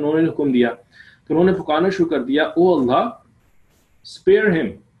 ٹھیک ہے. انہوں نے حکم دیا تو انہوں نے پکارنا شروع کر دیا, او اللہ spare him,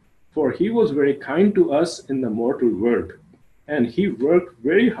 for he was very kind to us in the mortal world and he worked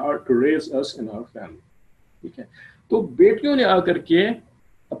very hard to raise us in our family, ٹھیک ہے. تو بیٹیوں نے آ کر کے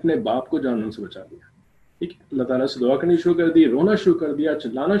اپنے باپ کو جہنم سے بچا لیا, ٹھیک ہے. اللہ تعالیٰ سے دعا کرنی شروع کر دی, رونا شروع کر دیا,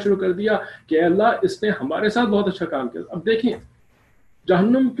 چلانا شروع کر دیا کہ اے اللہ اس نے ہمارے ساتھ بہت اچھا کام کیا. اب دیکھیں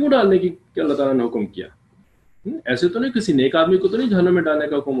جہنم کیوں ڈالنے کی کہ اللہ تعالیٰ نے حکم کیا, ایسے تو نہیں کسی نیک آدمی کو تو نہیں جہنم میں ڈالنے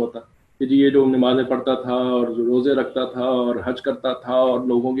کا حکم ہوتا کہ جی یہ جو نمازیں پڑھتا تھا اور جو روزے رکھتا تھا اور حج کرتا تھا اور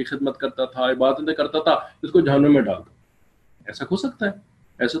لوگوں کی خدمت کرتا تھا عبادتیں کرتا تھا اس کو جہنم میں ڈال دو. ایسا ہو سکتا ہے؟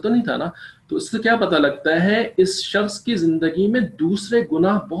 ایسا تو نہیں تھا نا. تو اس سے کیا پتہ لگتا ہے اس شخص کی زندگی میں دوسرے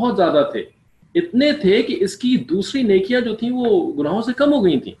گناہ بہت زیادہ تھے, اتنے تھے کہ اس کی دوسری نیکیاں جو تھیں وہ گناہوں سے کم ہو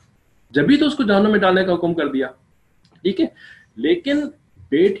گئی تھیں, جبھی تو اس کو جہنم میں ڈالنے کا حکم کر دیا. ٹھیک ہے, لیکن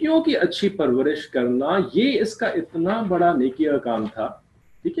بیٹیوں کی اچھی پرورش کرنا یہ اس کا اتنا بڑا نیکی کا کام تھا.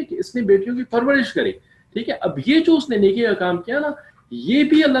 ٹھیک ہے, کہ اس نے بیٹیوں کی پرورش کری. ٹھیک ہے, اب یہ جو اس نے نیکی کا کام کیا نا یہ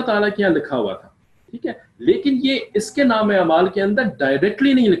بھی اللہ تعالیٰ کے یہاں لکھا ہوا تھا. ٹھیک ہے, لیکن یہ اس کے نام اعمال کے اندر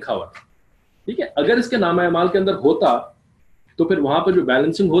ڈائریکٹلی نہیں لکھا ہوا تھا. ٹھیک ہے, اگر اس کے نام اعمال کے اندر ہوتا تو پھر وہاں پر جو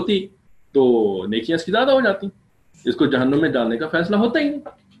بیلنسنگ ہوتی تو نیکیاں اس کی زیادہ ہو جاتی, اس کو جہنم میں ڈالنے کا فیصلہ ہوتا ہی نہیں.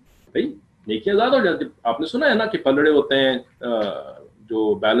 بھائی نیکیاں زیادہ ہو جاتی. آپ نے سنا ہے نا کہ پلڑے ہوتے ہیں,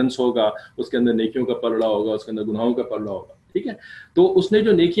 جو بیلنس ہوگا اس کے اندر نیکیوں کا پلڑا ہوگا, اس کے اندر گناہوں کا پلڑا ہوگا. ٹھیک ہے, تو اس نے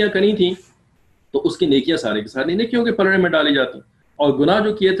جو نیکیاں کری تھیں تو اس کی نیکیاں ساری کی ساری نیکیوں کے پلڑے میں ڈالی جاتی, اور گناہ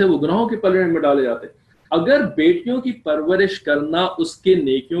جو کیے تھے وہ گناہوں کے پلڑے میں ڈالے جاتے. اگر بیٹیوں کی پرورش کرنا اس کے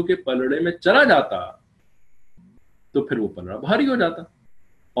نیکیوں کے پلڑے میں چلا جاتا تو پھر وہ پلڑا بھاری ہو جاتا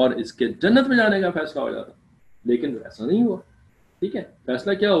اور اس کے جنت میں جانے کا فیصلہ ہو جاتا. لیکن ایسا نہیں ہوا. ٹھیک ہے,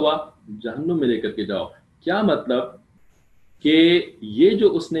 فیصلہ کیا ہوا؟ جہنم میں لے کر کے جاؤ. کیا مطلب کہ یہ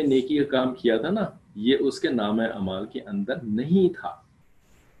جو اس نے نیکی کا کام کیا تھا نا یہ اس کے نام اعمال کے اندر نہیں تھا.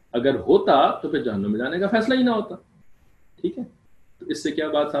 اگر ہوتا تو پھر جہنم میں جانے کا فیصلہ ہی نہ ہوتا. ٹھیک ہے, تو اس سے کیا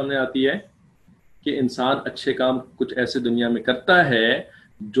بات سامنے آتی ہے کہ انسان اچھے کام کچھ ایسے دنیا میں کرتا ہے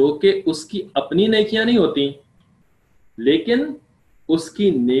جو کہ اس کی اپنی نیکیاں نہیں ہوتی, لیکن اس کی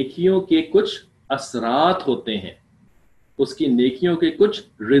نیکیوں کے کچھ اثرات ہوتے ہیں, اس کی نیکیوں کے کچھ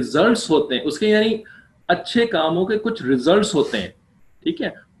ریزلٹس ہوتے ہیں, اس کے یعنی اچھے کاموں کے کچھ ریزلٹس ہوتے ہیں. ٹھیک ہے,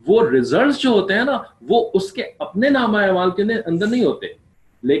 وہ ریزلٹس جو ہوتے ہیں نا وہ اس کے اپنے نامہ اعمال کے اندر نہیں ہوتے,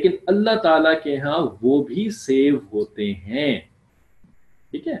 لیکن اللہ تعالیٰ کے ہاں وہ بھی سیو ہوتے ہیں.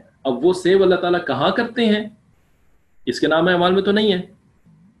 ٹھیک ہے, اب وہ سیو اللہ تعالیٰ کہاں کرتے ہیں؟ اس کے نام اعمال میں تو نہیں ہے.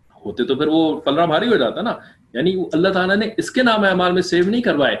 ہوتے تو پھر وہ پلڑا بھاری ہو جاتا نا. یعنی اللہ تعالیٰ نے اس کے نام اعمال میں سیو نہیں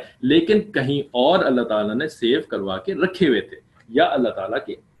کروائے, لیکن کہیں اور اللہ تعالیٰ نے سیو کروا کے رکھے ہوئے تھے. یا اللہ تعالیٰ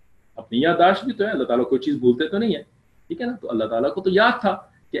کی اپنی یادداشت بھی تو ہے, اللہ تعالیٰ کوئی چیز بھولتے تو نہیں ہے. ٹھیک ہے نا, تو اللہ تعالیٰ کو تو یاد تھا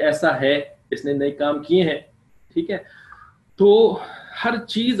کہ ایسا ہے, اس نے نئے کام کیے ہیں. ٹھیک ہے, تو ہر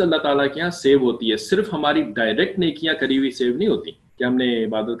چیز اللہ تعالیٰ کے یہاں سیو ہوتی ہے. صرف ہماری ڈائریکٹ نیکیاں کری ہوئی سیو نہیں ہوتی کہ ہم نے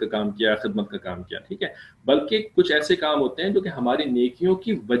عبادت کا کام کیا, خدمت کا کام کیا. ٹھیک ہے, بلکہ کچھ ایسے کام ہوتے ہیں جو کہ ہماری نیکیوں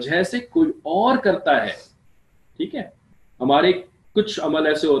کی وجہ سے کوئی اور کرتا ہے. ٹھیک ہے, ہمارے کچھ عمل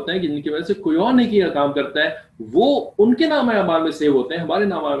ایسے ہوتے ہیں کہ جن کی وجہ سے کوئی اور نیکی کا کام کرتا ہے, وہ ان کے نام اعمال میں سیو ہوتے ہیں, ہمارے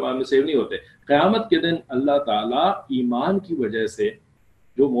نام اعمال میں سیو نہیں ہوتے. قیامت کے دن اللہ تعالیٰ ایمان کی وجہ سے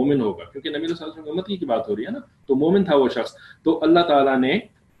جو مومن ہوگا, کیونکہ نبی صلی اللہ علیہ وسلم کی امت کی بات ہو رہی ہے نا, تو مومن تھا وہ شخص, تو اللہ تعالیٰ نے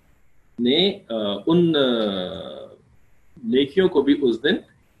ان نیکیوں کو بھی اس دن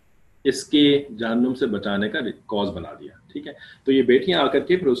اس کے جہنم سے بچانے کا کاز بنا دیا. ٹھیک ہے, تو یہ بیٹیاں آ کر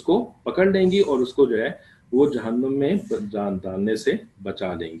کے پھر اس کو پکڑ لیں گی اور اس کو جو ہے وہ جہنم میں جان ڈالنے سے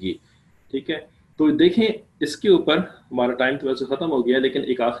بچا لیں گی. ٹھیک ہے, تو دیکھیں اس کے اوپر ہمارا ٹائم تو ویسے ختم ہو گیا, لیکن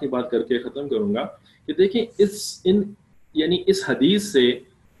ایک آخری بات کر کے ختم کروں گا کہ دیکھیں اس حدیث سے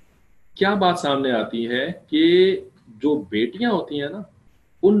کیا بات سامنے آتی ہے کہ جو بیٹیاں ہوتی ہیں نا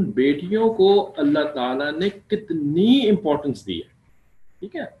ان بیٹیوں کو اللہ تعالیٰ نے کتنی امپورٹنس دی ہے.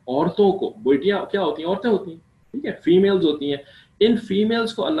 ٹھیک ہے, عورتوں کو, بیٹیاں کیا ہوتی ہیں؟ عورتیں ہوتی ہیں. ٹھیک ہے, فیمیلز ہوتی ہیں. ان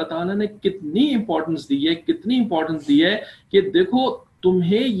فیمیلز کو اللہ تعالیٰ نے کتنی امپورٹنس دی ہے, کتنی امپورٹنس دی ہے کہ دیکھو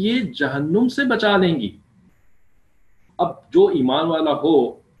تمہیں یہ جہنم سے بچا لیں گی. اب جو ایمان والا ہو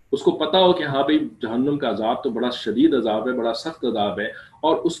اس کو پتا ہو کہ ہاں بھائی جہنم کا عذاب تو بڑا شدید عذاب ہے, بڑا سخت عذاب ہے,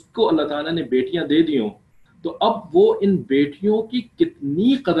 اور اس کو اللہ تعالیٰ نے بیٹیاں دے دی ہوں, تو اب وہ ان بیٹیوں کی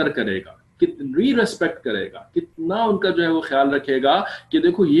کتنی قدر کرے گا, کتنی ریسپیکٹ کرے گا, کتنا ان کا جو ہے وہ خیال رکھے گا کہ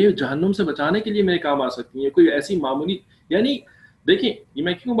دیکھو یہ جہنم سے بچانے کے لیے میرے کام آ سکتی ہیں. کوئی ایسی معمولی, یعنی دیکھیں یہ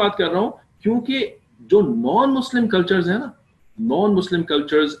میں کیوں بات کر رہا ہوں, کیونکہ جو نان مسلم کلچرز ہیں نا, non Muslim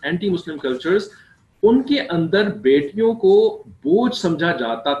cultures, anti Muslim cultures, ان کے اندر بیٹیوں کو بوجھ سمجھا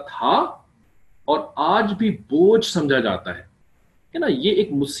جاتا تھا اور آج بھی بوجھ سمجھا جاتا ہے. کہ نا یہ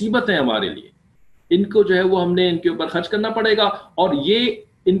ایک مصیبت ہے ہمارے لیے. ان کو جو ہے وہ ہم نے ان کے اوپر خرچ کرنا پڑے گا, اور یہ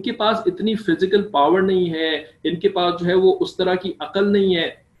ان کے پاس اتنی فزیکل پاور نہیں ہے, ان کے پاس جو ہے وہ اس طرح کی عقل نہیں ہے,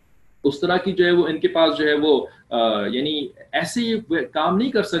 اس طرح کی جو ہے وہ ان کے پاس جو ہے وہ یعنی ایسے کام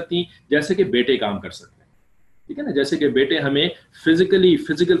نہیں کر سکتی جیسے کہ بیٹے کام کر سکتے ہیں. ٹھیک ہے نا, جیسے کہ بیٹے ہمیں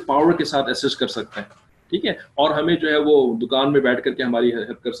فزیکل پاور کے ساتھ اسسٹ کر سکتے ہیں. ٹھیک ہے, اور ہمیں جو ہے وہ دکان میں بیٹھ کر کے ہماری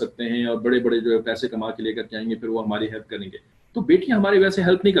ہیلپ کر سکتے ہیں, اور بڑے بڑے جو ہے پیسے کما کے لے کر کے آئیں گے, پھر وہ ہماری ہیلپ کریں گے. تو بیٹیاں ہماری ویسے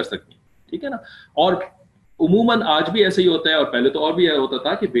ہیلپ نہیں کر سکتی. ٹھیک ہے نا, اور عموماً آج بھی ایسے ہی ہوتا ہے، اور پہلے تو اور بھی ہوتا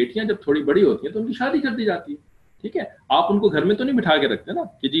تھا کہ بیٹیاں جب تھوڑی بڑی ہوتی ہیں تو ان کی شادی کر دی جاتی ہے. ٹھیک ہے، آپ ان کو گھر میں تو نہیں بٹھا کے رکھتے نا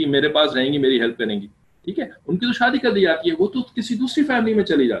کہ جی میرے پاس رہیں گی، میری ہیلپ کریں گی. ٹھیک ہے، ان کی تو شادی کر دی جاتی ہے، وہ تو کسی دوسری فیملی میں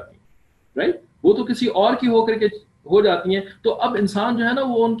چلی جاتی ہیں، رائٹ، وہ تو کسی اور کی ہو کر کے ہو جاتی ہیں. تو اب انسان جو ہے نا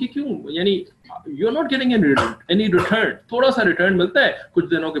وہ ان کی کیوں، یعنی you are not getting any return, تھوڑا سا ریٹرن ملتا ہے، کچھ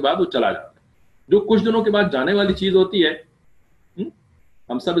دنوں کے بعد وہ چلا جاتا ہے. جو کچھ دنوں کے بعد جانے والی چیز ہوتی ہے،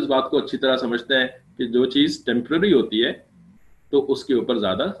 ہم سب اس بات کو اچھی طرح سمجھتے ہیں کہ جو چیز ٹیمپرری ہوتی ہے تو اس کے اوپر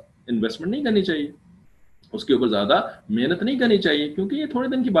زیادہ انویسٹمنٹ نہیں کرنی چاہیے، اس کے اوپر زیادہ محنت نہیں کرنی چاہیے، کیونکہ یہ تھوڑے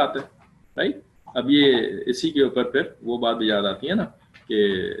دن کی بات ہے، رائٹ. اب یہ اسی کے اوپر پھر وہ بات بھی یاد آتی ہے نا کہ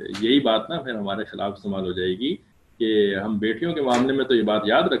یہی بات نا پھر ہمارے خلاف استعمال ہو جائے گی کہ ہم بیٹیوں کے معاملے میں تو یہ بات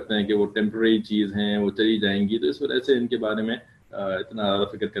یاد رکھتے ہیں کہ وہ ٹیمپرری چیز ہیں، وہ چلی جائیں گی، تو اس وجہ سے ان کے بارے میں اتنا زیادہ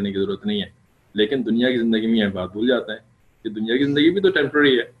فکر کرنے کی ضرورت نہیں ہے. لیکن دنیا کی زندگی میں یہ بات بھول جاتا ہے کہ دنیا کی زندگی بھی تو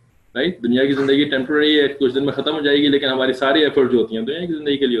ٹیمپرری ہے، رائٹ. دنیا کی زندگی ٹیمپرری ہے، کچھ دن میں ختم ہو جائے گی، لیکن ہماری ساری ایفرٹ جو ہوتی ہیں دنیا کی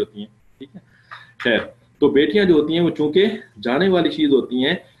زندگی کے لیے ہوتی ہیں. ٹھیک ہے، خیر. تو بیٹیاں جو ہوتی ہیں وہ چونکہ جانے والی چیز ہوتی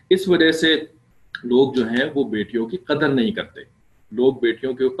ہیں، اس وجہ سے لوگ جو ہیں وہ بیٹیوں کی قدر نہیں کرتے. لوگ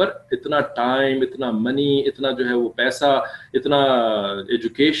بیٹیوں کے اوپر اتنا ٹائم، اتنا منی، اتنا جو ہے وہ پیسہ، اتنا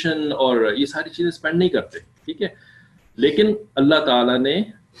ایجوکیشن اور یہ ساری چیزیں اسپینڈ نہیں کرتے. ٹھیک ہے، لیکن اللہ تعالیٰ نے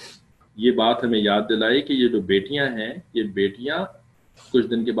یہ بات ہمیں یاد دلائی کہ یہ جو بیٹیاں ہیں، یہ بیٹیاں کچھ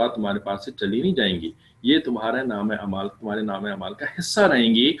دن کے بعد تمہارے پاس سے چلی نہیں جائیں گی، یہ تمہارے نام اعمال کا حصہ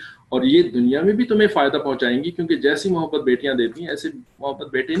رہیں گی، اور یہ دنیا میں بھی تمہیں فائدہ پہنچائیں گی، کیونکہ جیسی محبت بیٹیاں دیتی ہیں ایسی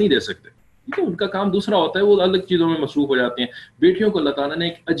محبت بیٹے نہیں دے سکتے. ٹھیک ہے، ان کا کام دوسرا ہوتا ہے، وہ الگ چیزوں میں مصروف ہو جاتے ہیں. بیٹیوں کو اللہ تعالیٰ نے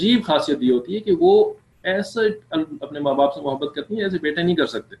ایک عجیب خاصیت دی ہوتی ہے کہ وہ ایسے اپنے ماں باپ سے محبت کرتی ہیں ایسے بیٹے نہیں کر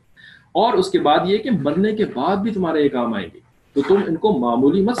سکتے. اور اس کے بعد یہ کہ مرنے کے بعد بھی تمہارے یہ کام آئیں گے، تو تم ان کو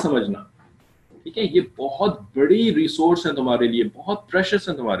معمولی مت سمجھنا. ٹھیک ہے، یہ بہت بڑی ریسورس ہیں تمہارے لیے، بہت پریشس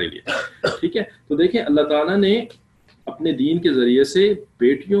ہیں تمہارے لیے. ٹھیک ہے، تو دیکھیں اللہ تعالیٰ نے اپنے دین کے ذریعے سے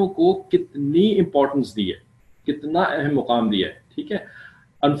بیٹیوں کو کتنی امپورٹنس دی ہے، کتنا اہم مقام دیا ہے. ٹھیک ہے،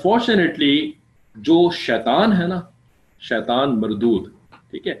 انفارچونیٹلی جو شیطان ہے نا، شیطان مردود،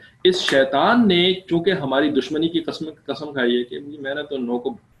 ٹھیک ہے، اس شیطان نے چونکہ ہماری دشمنی کی قسم کھائی ہے کہ میں نے تو ان لوگوں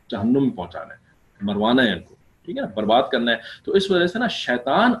کو جہنم میں پہنچانا ہے، مروانا ہے ان کو، ٹھیک ہے نا، برباد کرنا ہے. تو اس وجہ سے نا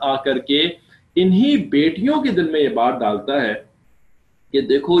شیطان آ کر کے انہی بیٹیوں کے دل میں یہ بات ڈالتا ہے کہ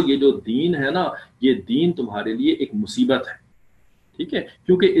دیکھو یہ جو دین ہے نا، یہ دین تمہارے لیے ایک مصیبت ہے. ٹھیک ہے،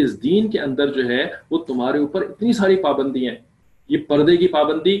 کیونکہ اس دین کے اندر جو ہے وہ تمہارے اوپر اتنی ساری پابندی ہیں. یہ پردے کی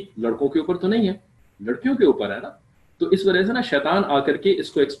پابندی لڑکوں کے اوپر تو نہیں ہے، لڑکیوں کے اوپر ہے نا. تو اس وجہ سے نا شیطان آ کر کے اس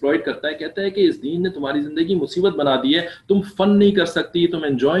کو ایکسپلوئٹ کرتا ہے، کہتا ہے کہ اس دین نے تمہاری زندگی مصیبت بنا دی ہے، تم فن نہیں کر سکتی، تم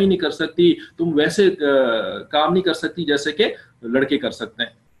انجوائے نہیں کر سکتی، تم ویسے کام نہیں کر سکتی جیسے کہ لڑکے کر سکتے ہیں.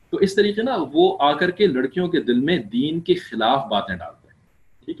 تو اس طریقے نا وہ آ کر کے لڑکیوں کے دل میں دین کے خلاف باتیں ڈالتا ہے.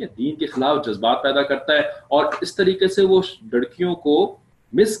 ٹھیک ہے، دین کے خلاف جذبات پیدا کرتا ہے، اور اس طریقے سے وہ لڑکیوں کو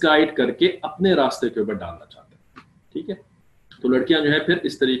مس گائیڈ کر کے اپنے راستے کے اوپر ڈالنا چاہتا ہے. ٹھیک ہے، تو لڑکیاں جو ہے پھر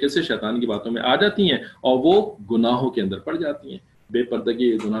اس طریقے سے شیطان کی باتوں میں آ جاتی ہیں اور وہ گناہوں کے اندر پڑ جاتی ہیں، بے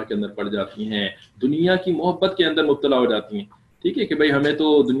پردگی گناہ کے اندر پڑ جاتی ہیں، دنیا کی محبت کے اندر مبتلا ہو جاتی ہیں. ٹھیک ہے، کہ بھائی ہمیں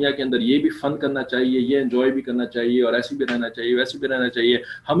تو دنیا کے اندر یہ بھی فن کرنا چاہیے، یہ انجوائے بھی کرنا چاہیے، اور ایسی بھی رہنا چاہیے، ویسی بھی رہنا چاہیے،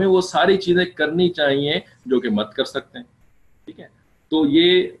 ہمیں وہ ساری چیزیں کرنی چاہیے جو کہ مت کر سکتے ہیں. ٹھیک ہے، تو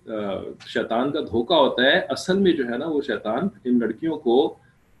یہ شیطان کا دھوکہ ہوتا ہے. اصل میں جو ہے نا وہ شیطان ان لڑکیوں کو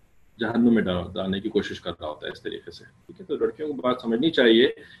جہنم میں ڈالنے کی کوشش کر رہا ہوتا ہے اس طریقے سے. ٹھیک ہے، تو لڑکیوں کو بات سمجھنی چاہیے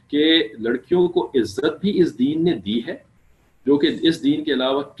کہ لڑکیوں کو عزت بھی اس دین نے دی ہے، جو کہ اس دین کے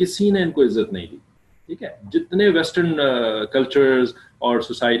علاوہ کسی نے ان کو عزت نہیں دی. ٹھیک ہے، جتنے ویسٹرن کلچرز اور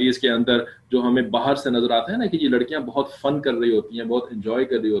سوسائٹیز کے اندر جو ہمیں باہر سے نظر آتا ہے نا کہ یہ لڑکیاں بہت فن کر رہی ہوتی ہیں، بہت انجوائے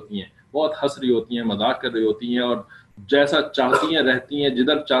کر رہی ہوتی ہیں، بہت ہنس رہی ہوتی ہیں، مذاق کر رہی ہوتی ہیں، اور جیسا چاہتی ہیں رہتی ہیں،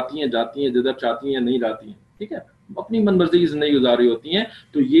 جدھر چاہتی ہیں جاتی ہیں، جدھر چاہتی ہیں نہیں جاتی ہیں. ٹھیک ہے، اپنی من مرضی کی زندگی گزار رہی ہوتی ہیں.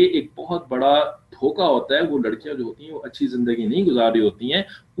 تو یہ ایک بہت بڑا دھوکہ ہوتا ہے. وہ لڑکیاں جو ہوتی ہیں وہ اچھی زندگی نہیں گزار رہی ہوتی ہیں،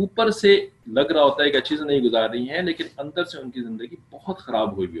 اوپر سے لگ رہا ہوتا ہے کہ اچھی زندگی گزار رہی ہیں، لیکن اندر سے ان کی زندگی بہت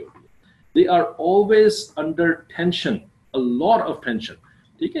خراب ہوئی ہوئی ہوتی ہے. They are always under tension, a lot of tension.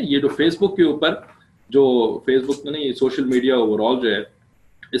 ٹھیک ہے، یہ جو فیس بک کے اوپر، جو فیس بک میں نہیں، سوشل میڈیا اوور آل جو ہے،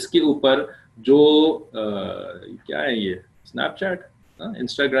 اس کے اوپر جو کیا ہے یہ snap chat,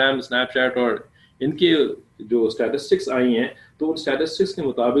 Instagram, snap chat, اور ان کے جو اسٹیٹسٹکس آئی ہیں، تو ان اسٹیٹسٹکس کے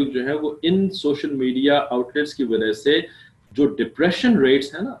مطابق جو ہے وہ ان سوشل میڈیا آؤٹلیٹس کی وجہ سے جو ڈپریشن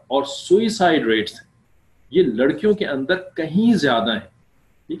ریٹس ہیں نا اور سوئسائڈ ریٹس ہیں، یہ لڑکیوں کے اندر کہیں زیادہ ہیں.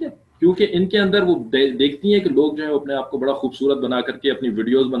 ٹھیک ہے، کیونکہ ان کے اندر وہ دیکھتی ہیں کہ لوگ جو ہے اپنے آپ کو بڑا خوبصورت بنا کر کے، اپنی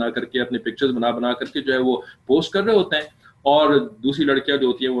ویڈیوز بنا کر کے، اپنے پکچرز بنا کر کے جو ہے وہ پوسٹ کر رہے ہوتے ہیں، اور دوسری لڑکیاں جو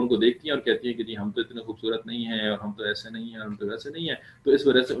ہوتی ہیں وہ ان کو دیکھتی ہیں اور کہتی ہیں کہ جی ہم تو اتنے خوبصورت نہیں ہیں، اور ہم تو ایسے نہیں ہیں، ہم تو ویسے نہیں ہیں. تو اس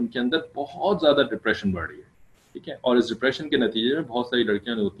وجہ سے ان کے اندر بہت زیادہ ڈپریشن بڑھ رہی ہے. ٹھیک ہے. اور اس ڈپریشن کے نتیجے میں بہت ساری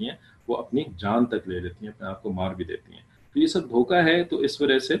لڑکیاں جو ہوتی ہیں وہ اپنی جان تک لے لیتی ہیں, اپنے آپ کو مار بھی دیتی ہیں. تو یہ سب دھوکہ ہے. تو اس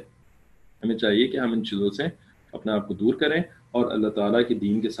وجہ سے ہمیں چاہیے کہ ہم ان چیزوں سے اپنے آپ کو دور کریں اور اللہ تعالیٰ کے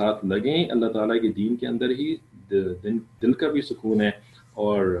دین کے ساتھ لگیں. اللہ تعالیٰ کے دین کے اندر ہی دل کا بھی سکون ہے,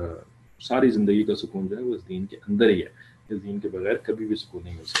 اور ساری زندگی کا سکون جو ہے وہ اس دین کے اندر ہی ہے. اس دین کے بغیر کبھی بھی سکون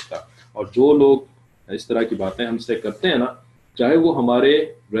نہیں مل سکتا. اور جو لوگ اس طرح کی باتیں ہم سے کرتے ہیں نا, چاہے وہ ہمارے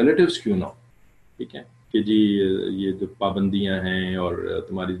ریلیٹیوز کیوں نہ ہو, ٹھیک ہے, کہ جی یہ جو پابندیاں ہیں اور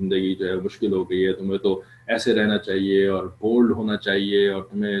تمہاری زندگی جو ہے مشکل ہو گئی ہے, تمہیں تو ایسے رہنا چاہیے اور بولڈ ہونا چاہیے اور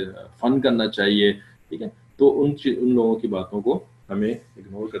تمہیں فن کرنا چاہیے, ٹھیک ہے, تو ان لوگوں کی باتوں کو ہمیں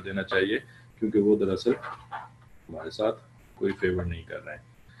اگنور کر دینا چاہیے, کیونکہ وہ دراصل ہمارے ساتھ کوئی فیور نہیں کر رہے ہیں.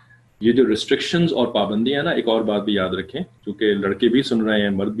 یہ جو ریسٹرکشنز اور پابندیاں ہیں نا, ایک اور بات بھی یاد رکھیں, کیونکہ لڑکے بھی سن رہے ہیں,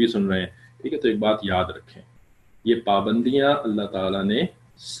 مرد بھی سن رہے ہیں, ٹھیک ہے, تو ایک بات یاد رکھیں, یہ پابندیاں اللہ تعالیٰ نے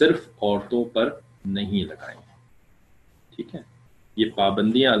صرف عورتوں پر نہیں لگائی ہیں, ٹھیک ہے, یہ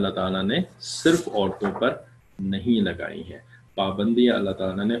پابندیاں اللہ تعالیٰ نے صرف عورتوں پر نہیں لگائی ہیں. پابندیاں اللہ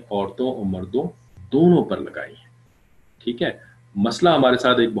تعالیٰ نے عورتوں اور مردوں دونوں پر لگائی ہیں, ٹھیک ہے. مسئلہ ہمارے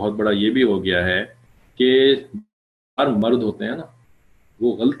ساتھ ایک بہت بڑا یہ بھی ہو گیا ہے کہ ہر مرد ہوتے ہیں نا,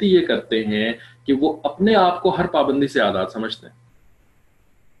 وہ غلطی یہ کرتے ہیں کہ وہ اپنے آپ کو ہر پابندی سے آزاد سمجھتے ہیں,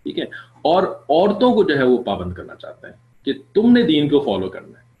 ٹھیک ہے, اور عورتوں کو جو ہے وہ پابند کرنا چاہتے ہیں کہ تم نے دین کو فالو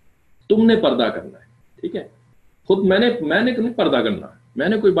کرنا ہے, تم نے پردہ کرنا ہے, ٹھیک ہے, خود میں نے نہیں پردہ کرنا, میں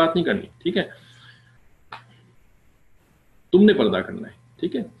نے کوئی بات نہیں کرنی, ٹھیک ہے, تم نے پردہ کرنا ہے,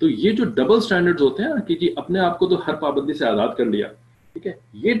 ٹھیک ہے. تو یہ جو ڈبل سٹینڈرڈز ہوتے ہیں نا کہ جی اپنے آپ کو تو ہر پابندی سے آزاد کر لیا, ٹھیک ہے,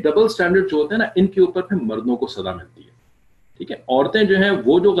 یہ ڈبل سٹینڈرڈ جو ہوتے ہیں نا, ان کے اوپر پھر مردوں کو سزا ملتی ہے, ٹھیک ہے. عورتیں جو ہیں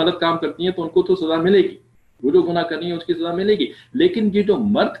وہ جو غلط کام کرتی ہیں تو ان کو تو سزا ملے گی, وہ جو گناہ کرنی ہے اس کی سزا ملے گی, لیکن یہ جو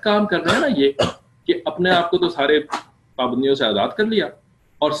مرد کام کر رہے ہیں نا, یہ کہ اپنے آپ کو تو سارے پابندیوں سے آزاد کر لیا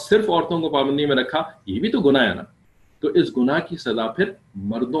اور صرف عورتوں کو پابندی میں رکھا, یہ بھی تو گناہ ہے نا. تو اس گناہ کی سزا پھر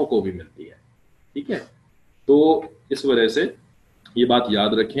مردوں کو بھی ملتی ہے, ٹھیک ہے. تو اس وجہ سے یہ بات یاد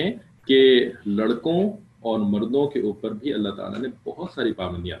رکھیں کہ لڑکوں اور مردوں کے اوپر بھی اللہ تعالیٰ نے بہت ساری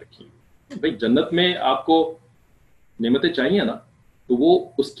پابندیاں رکھی ہیں. بھائی جنت میں آپ کو نعمتیں چاہیے نا, تو وہ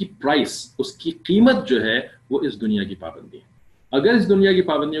اس کی پرائس, اس کی قیمت جو ہے وہ اس دنیا کی پابندی ہے. اگر اس دنیا کی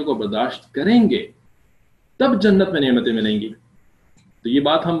پابندیوں کو برداشت کریں گے تب جنت میں نعمتیں ملیں گی. تو یہ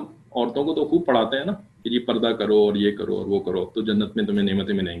بات ہم عورتوں کو تو خوب پڑھاتے ہیں نا کہ یہ پردہ کرو اور یہ کرو اور وہ کرو تو جنت میں تمہیں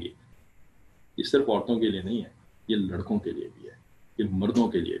نعمتیں ملیں گی. یہ صرف عورتوں کے لیے نہیں ہے, یہ لڑکوں کے لیے بھی ہے, یہ مردوں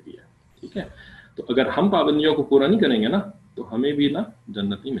کے لیے بھی ہے, ٹھیک ہے. تو اگر ہم پابندیوں کو پورا نہیں کریں گے نا تو ہمیں بھی نا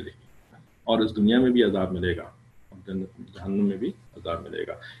جنت نہیں ملے گی, اور اس دنیا میں بھی عذاب ملے گا, جہنم میں بھی عذاب ملے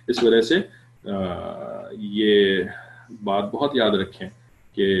گا. اس وجہ سے یہ بات بہت یاد رکھیں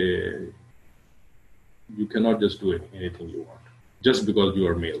کہ you cannot just do anything you want just because you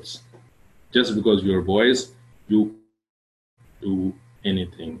are males, just because you are boys you do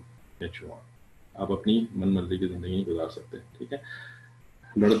anything that you want. آپ اپنی من مرضی کی زندگی نہیں گزار سکتے, ٹھیک ہے.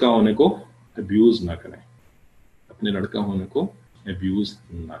 لڑکا ہونے کو ابیوز نہ کریں, اپنے لڑکا ہونے کو ابیوز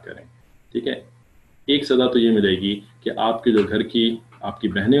نہ کریں, ٹھیک ہے. ایک سزا تو یہ ملے گی کہ آپ کے جو گھر کی آپ کی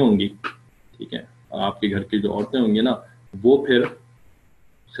بہنیں ہوں گی, ٹھیک ہے, آپ کے گھر کی جو عورتیں ہوں گی نا, وہ پھر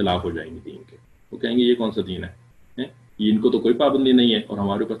خلاف ہو جائیں گی دین کے. وہ کہیں گے یہ کون سا دین ہے, ان کو تو کوئی پابندی نہیں ہے اور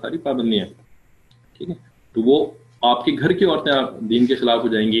ہمارے اوپر ساری پابندی ہے, ٹھیک ہے. تو وہ آپ کے گھر کی عورتیں دین کے خلاف ہو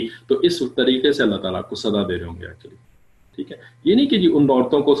جائیں گی. تو اس طریقے سے اللہ تعالیٰ آپ کو سزا دے رہے ہوں گے ایکچولی, ٹھیک ہے. یہ نہیں کہ جی ان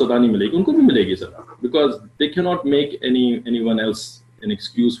عورتوں کو سزا نہیں ملے گی, ان کو بھی ملے گی سزا, because they can not make anyone else an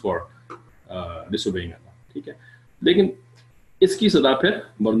excuse for disobeying Allah, ٹھیک ہے. لیکن اس کی سزا پھر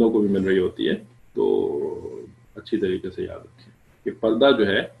مردوں کو بھی مل رہی ہوتی ہے. تو اچھی طریقے سے یاد رکھیں کہ پردہ جو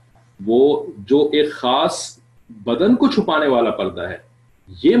ہے وہ جو ایک خاص بدن کو چھپانے والا پردہ ہے,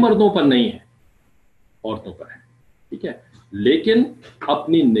 یہ مردوں پر نہیں ہے, عورتوں پر ہے, ٹھیک ہے. لیکن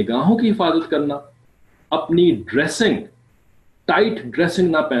اپنی نگاہوں کی حفاظت کرنا, اپنی ڈریسنگ, ٹائٹ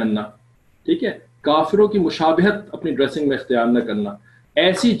ڈریسنگ نہ پہننا, ٹھیک ہے, کافروں کی مشابہت اپنی ڈریسنگ میں اختیار نہ کرنا,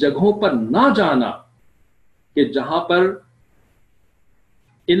 ایسی جگہوں پر نہ جانا کہ جہاں پر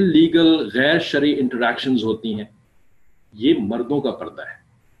انلیگل غیر شرعی انٹریکشنز ہوتی ہیں, یہ مردوں کا پردہ ہے,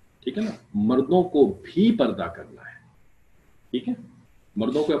 ٹھیک ہے نا. مردوں کو بھی پردہ کرنا ہے, ٹھیک ہے.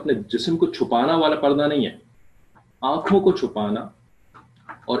 مردوں کو اپنے جسم کو چھپانا والا پردہ نہیں ہے, آنکھوں کو چھپانا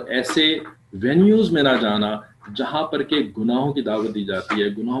اور ایسے وینیوز میں نہ جانا جہاں پر کہ گناہوں کی دعوت دی جاتی ہے,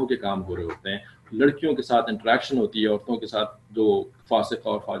 گناہوں کے کام ہو رہے ہوتے ہیں, لڑکیوں کے ساتھ انٹریکشن ہوتی ہے, عورتوں کے ساتھ جو فاسق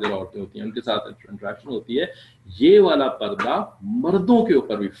اور فاجر عورتیں ہوتی ہیں ان کے ساتھ انٹریکشن ہوتی ہے. یہ والا پردہ مردوں کے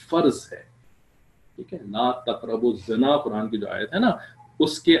اوپر بھی فرض ہے, ٹھیک ہے. لا تقربوا الزنا قرآن کی جو آیت ہے نا,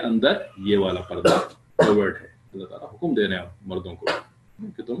 اس کے اندر یہ والا پردہ کورڈ ہے. اللہ تعالیٰ حکم دے رہے ہیں مردوں کو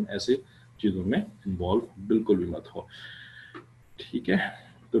کہ تم ایسے چیزوں میں انوالو بالکل بھی مت ہو. ٹھیک ہے،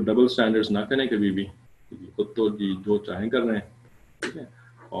 تو ڈبل سٹینڈرڈز نہ کریں کبھی بھی. خود تو جی جو چاہیں کر رہے ہیں، ٹھیک ہے،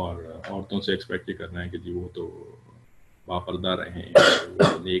 اور عورتوں سے ایکسپیکٹ یہ کرنا ہے کہ جی وہ تو باپردہ رہیں،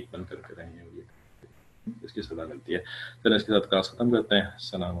 وہ نیک بن کر کے رہیں، اس کی سزا ملتی ہے. چلیں اس کے ساتھ کلاس ختم کرتے ہیں.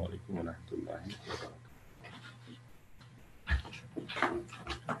 السلام علیکم ورحمۃ اللہ وبرکاتہ.